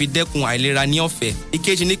láti fi dẹ́kun àìlera ní ọ̀fẹ́.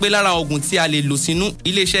 ìkejì ni pé lára oògùn tí a lè lò sínú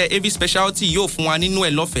iléeṣẹ́ AV Speciality yóò fún wa nínú ẹ̀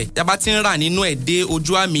lọ́fẹ̀ẹ́. tí a bá ti ń rà nínú ẹ̀ dé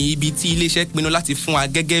ojú àmì ibi tí iléeṣẹ́ pinnu láti fún wa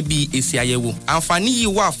gẹ́gẹ́ bí èsì àyẹ̀wò. àǹfààní yìí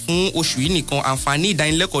wà fún oṣù yìí nìkan. àǹfààní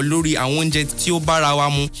ìdánilẹ́kọ̀ọ́ lórí àwọn oúnjẹ tí ó bára wa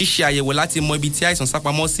mu, ṣíṣe àyẹ̀wò láti mọ ibi tí àìsàn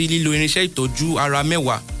sápamọ́ sí, lílo irinṣẹ́ ìtọ́jú ara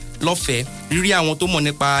 10 lọ́fẹ̀ẹ́, rírí àwọn tó mọ̀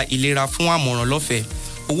nípa ìlera fún àmọ̀ràn lọ́fẹ̀ẹ́.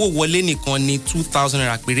 owó wọlé nìkan ni 2,000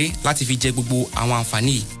 naira péré láti fi jẹ gbogbo àwọn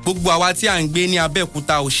àǹfààní yìí. gbogbo àwa tí à ń gbé ní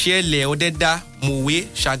Abẹ́òkúta, Òṣèlè, Ọ̀dẹ́dá, Mòwe,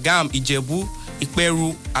 Ṣàgám, Ìjẹ̀bú,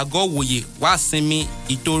 Ìpẹ́rù, Àgọ́wòye, Wàsímí,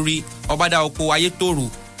 Ìtorí, Ọbádáoko, Ayétòrò,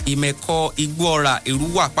 Ìmẹ̀kọ, Igbóọrà,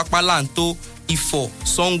 Èrúwà, Pápálàntó, Ifọ̀,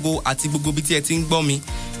 Ṣàngó àti gbogbo ibi tí ẹ ti ń gbọ́ mi.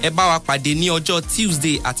 ẹ bá wa pàdé ní ọjọ́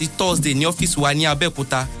Tuesday àti Thursday ní ọ́fíìsì wa ní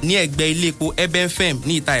Abẹ́òkúta ní ẹ̀gbẹ́ ilé epo Ebenfem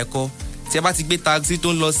ní Ìta Ẹ̀kọ́. tí ẹ bá ti gbé taxi tó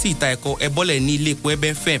ń lọ sí Ìta Ẹ̀kọ́ ẹ bọ́lẹ̀ ní ilé epo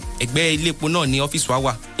Ebenfem, ẹ̀gbẹ́ ilé epo náà ní ọ́fíìsì wa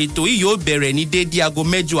wà. ètò yìí yóò bẹ̀rẹ̀ ní déédé aago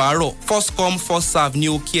 8 àárọ̀. first come first serve ní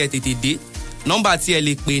o kí ẹ tètè dé. nọ́mbà tí ẹ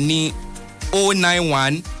lè pè ní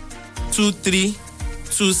 091 23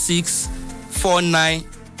 26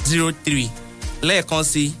 4903 lẹ́ẹ̀kan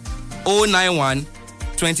sí 091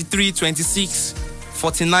 23 26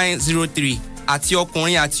 4903. àti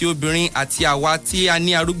ọkùnrin àti obìnrin àti àwa tí a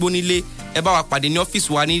ní arúgbó nílé ẹ bá wa pàdé ní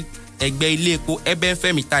ọ́fíìsì wa ní ẹ̀gbẹ́ ilé epo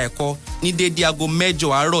Ebenfem Ìta Ẹ̀kọ́ ní déédé aago 8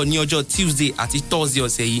 àárọ̀ ní ọjọ́ Tuesday àti Thursday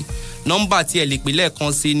ọ̀sẹ̀ yìí. nọ́mbà tí ẹ lè pè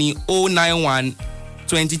lẹ́ẹ̀kan sí ní 091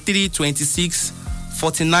 23 26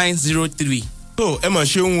 4903. tó ẹ mọ̀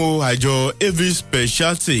ṣeun o, àjọ AV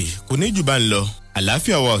Speciality kò ní jù bá ń lọ.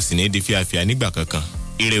 àlàáfíà wa ò sì ní di fíafíà nígbà kankan.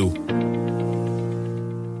 ire o.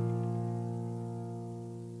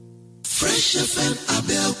 Fresh Fresh FM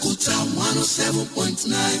Abeokuta 107.9.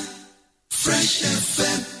 Fresh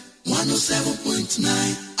FM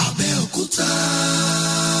 107.9 Abeokuta.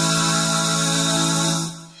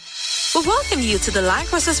 We welcome you to the Line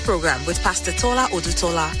Crossers program with Pastor Tola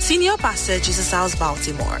Odutola, Senior Pastor, Jesus House,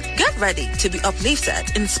 Baltimore. Get ready to be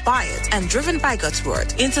uplifted, inspired, and driven by God's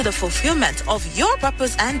word into the fulfillment of your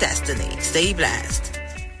purpose and destiny. Stay blessed.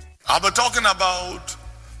 I'll be talking about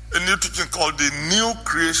a new teaching called the New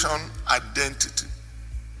Creation Identity.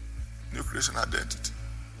 New Creation Identity.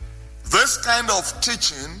 This kind of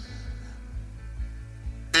teaching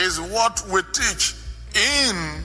is what we teach in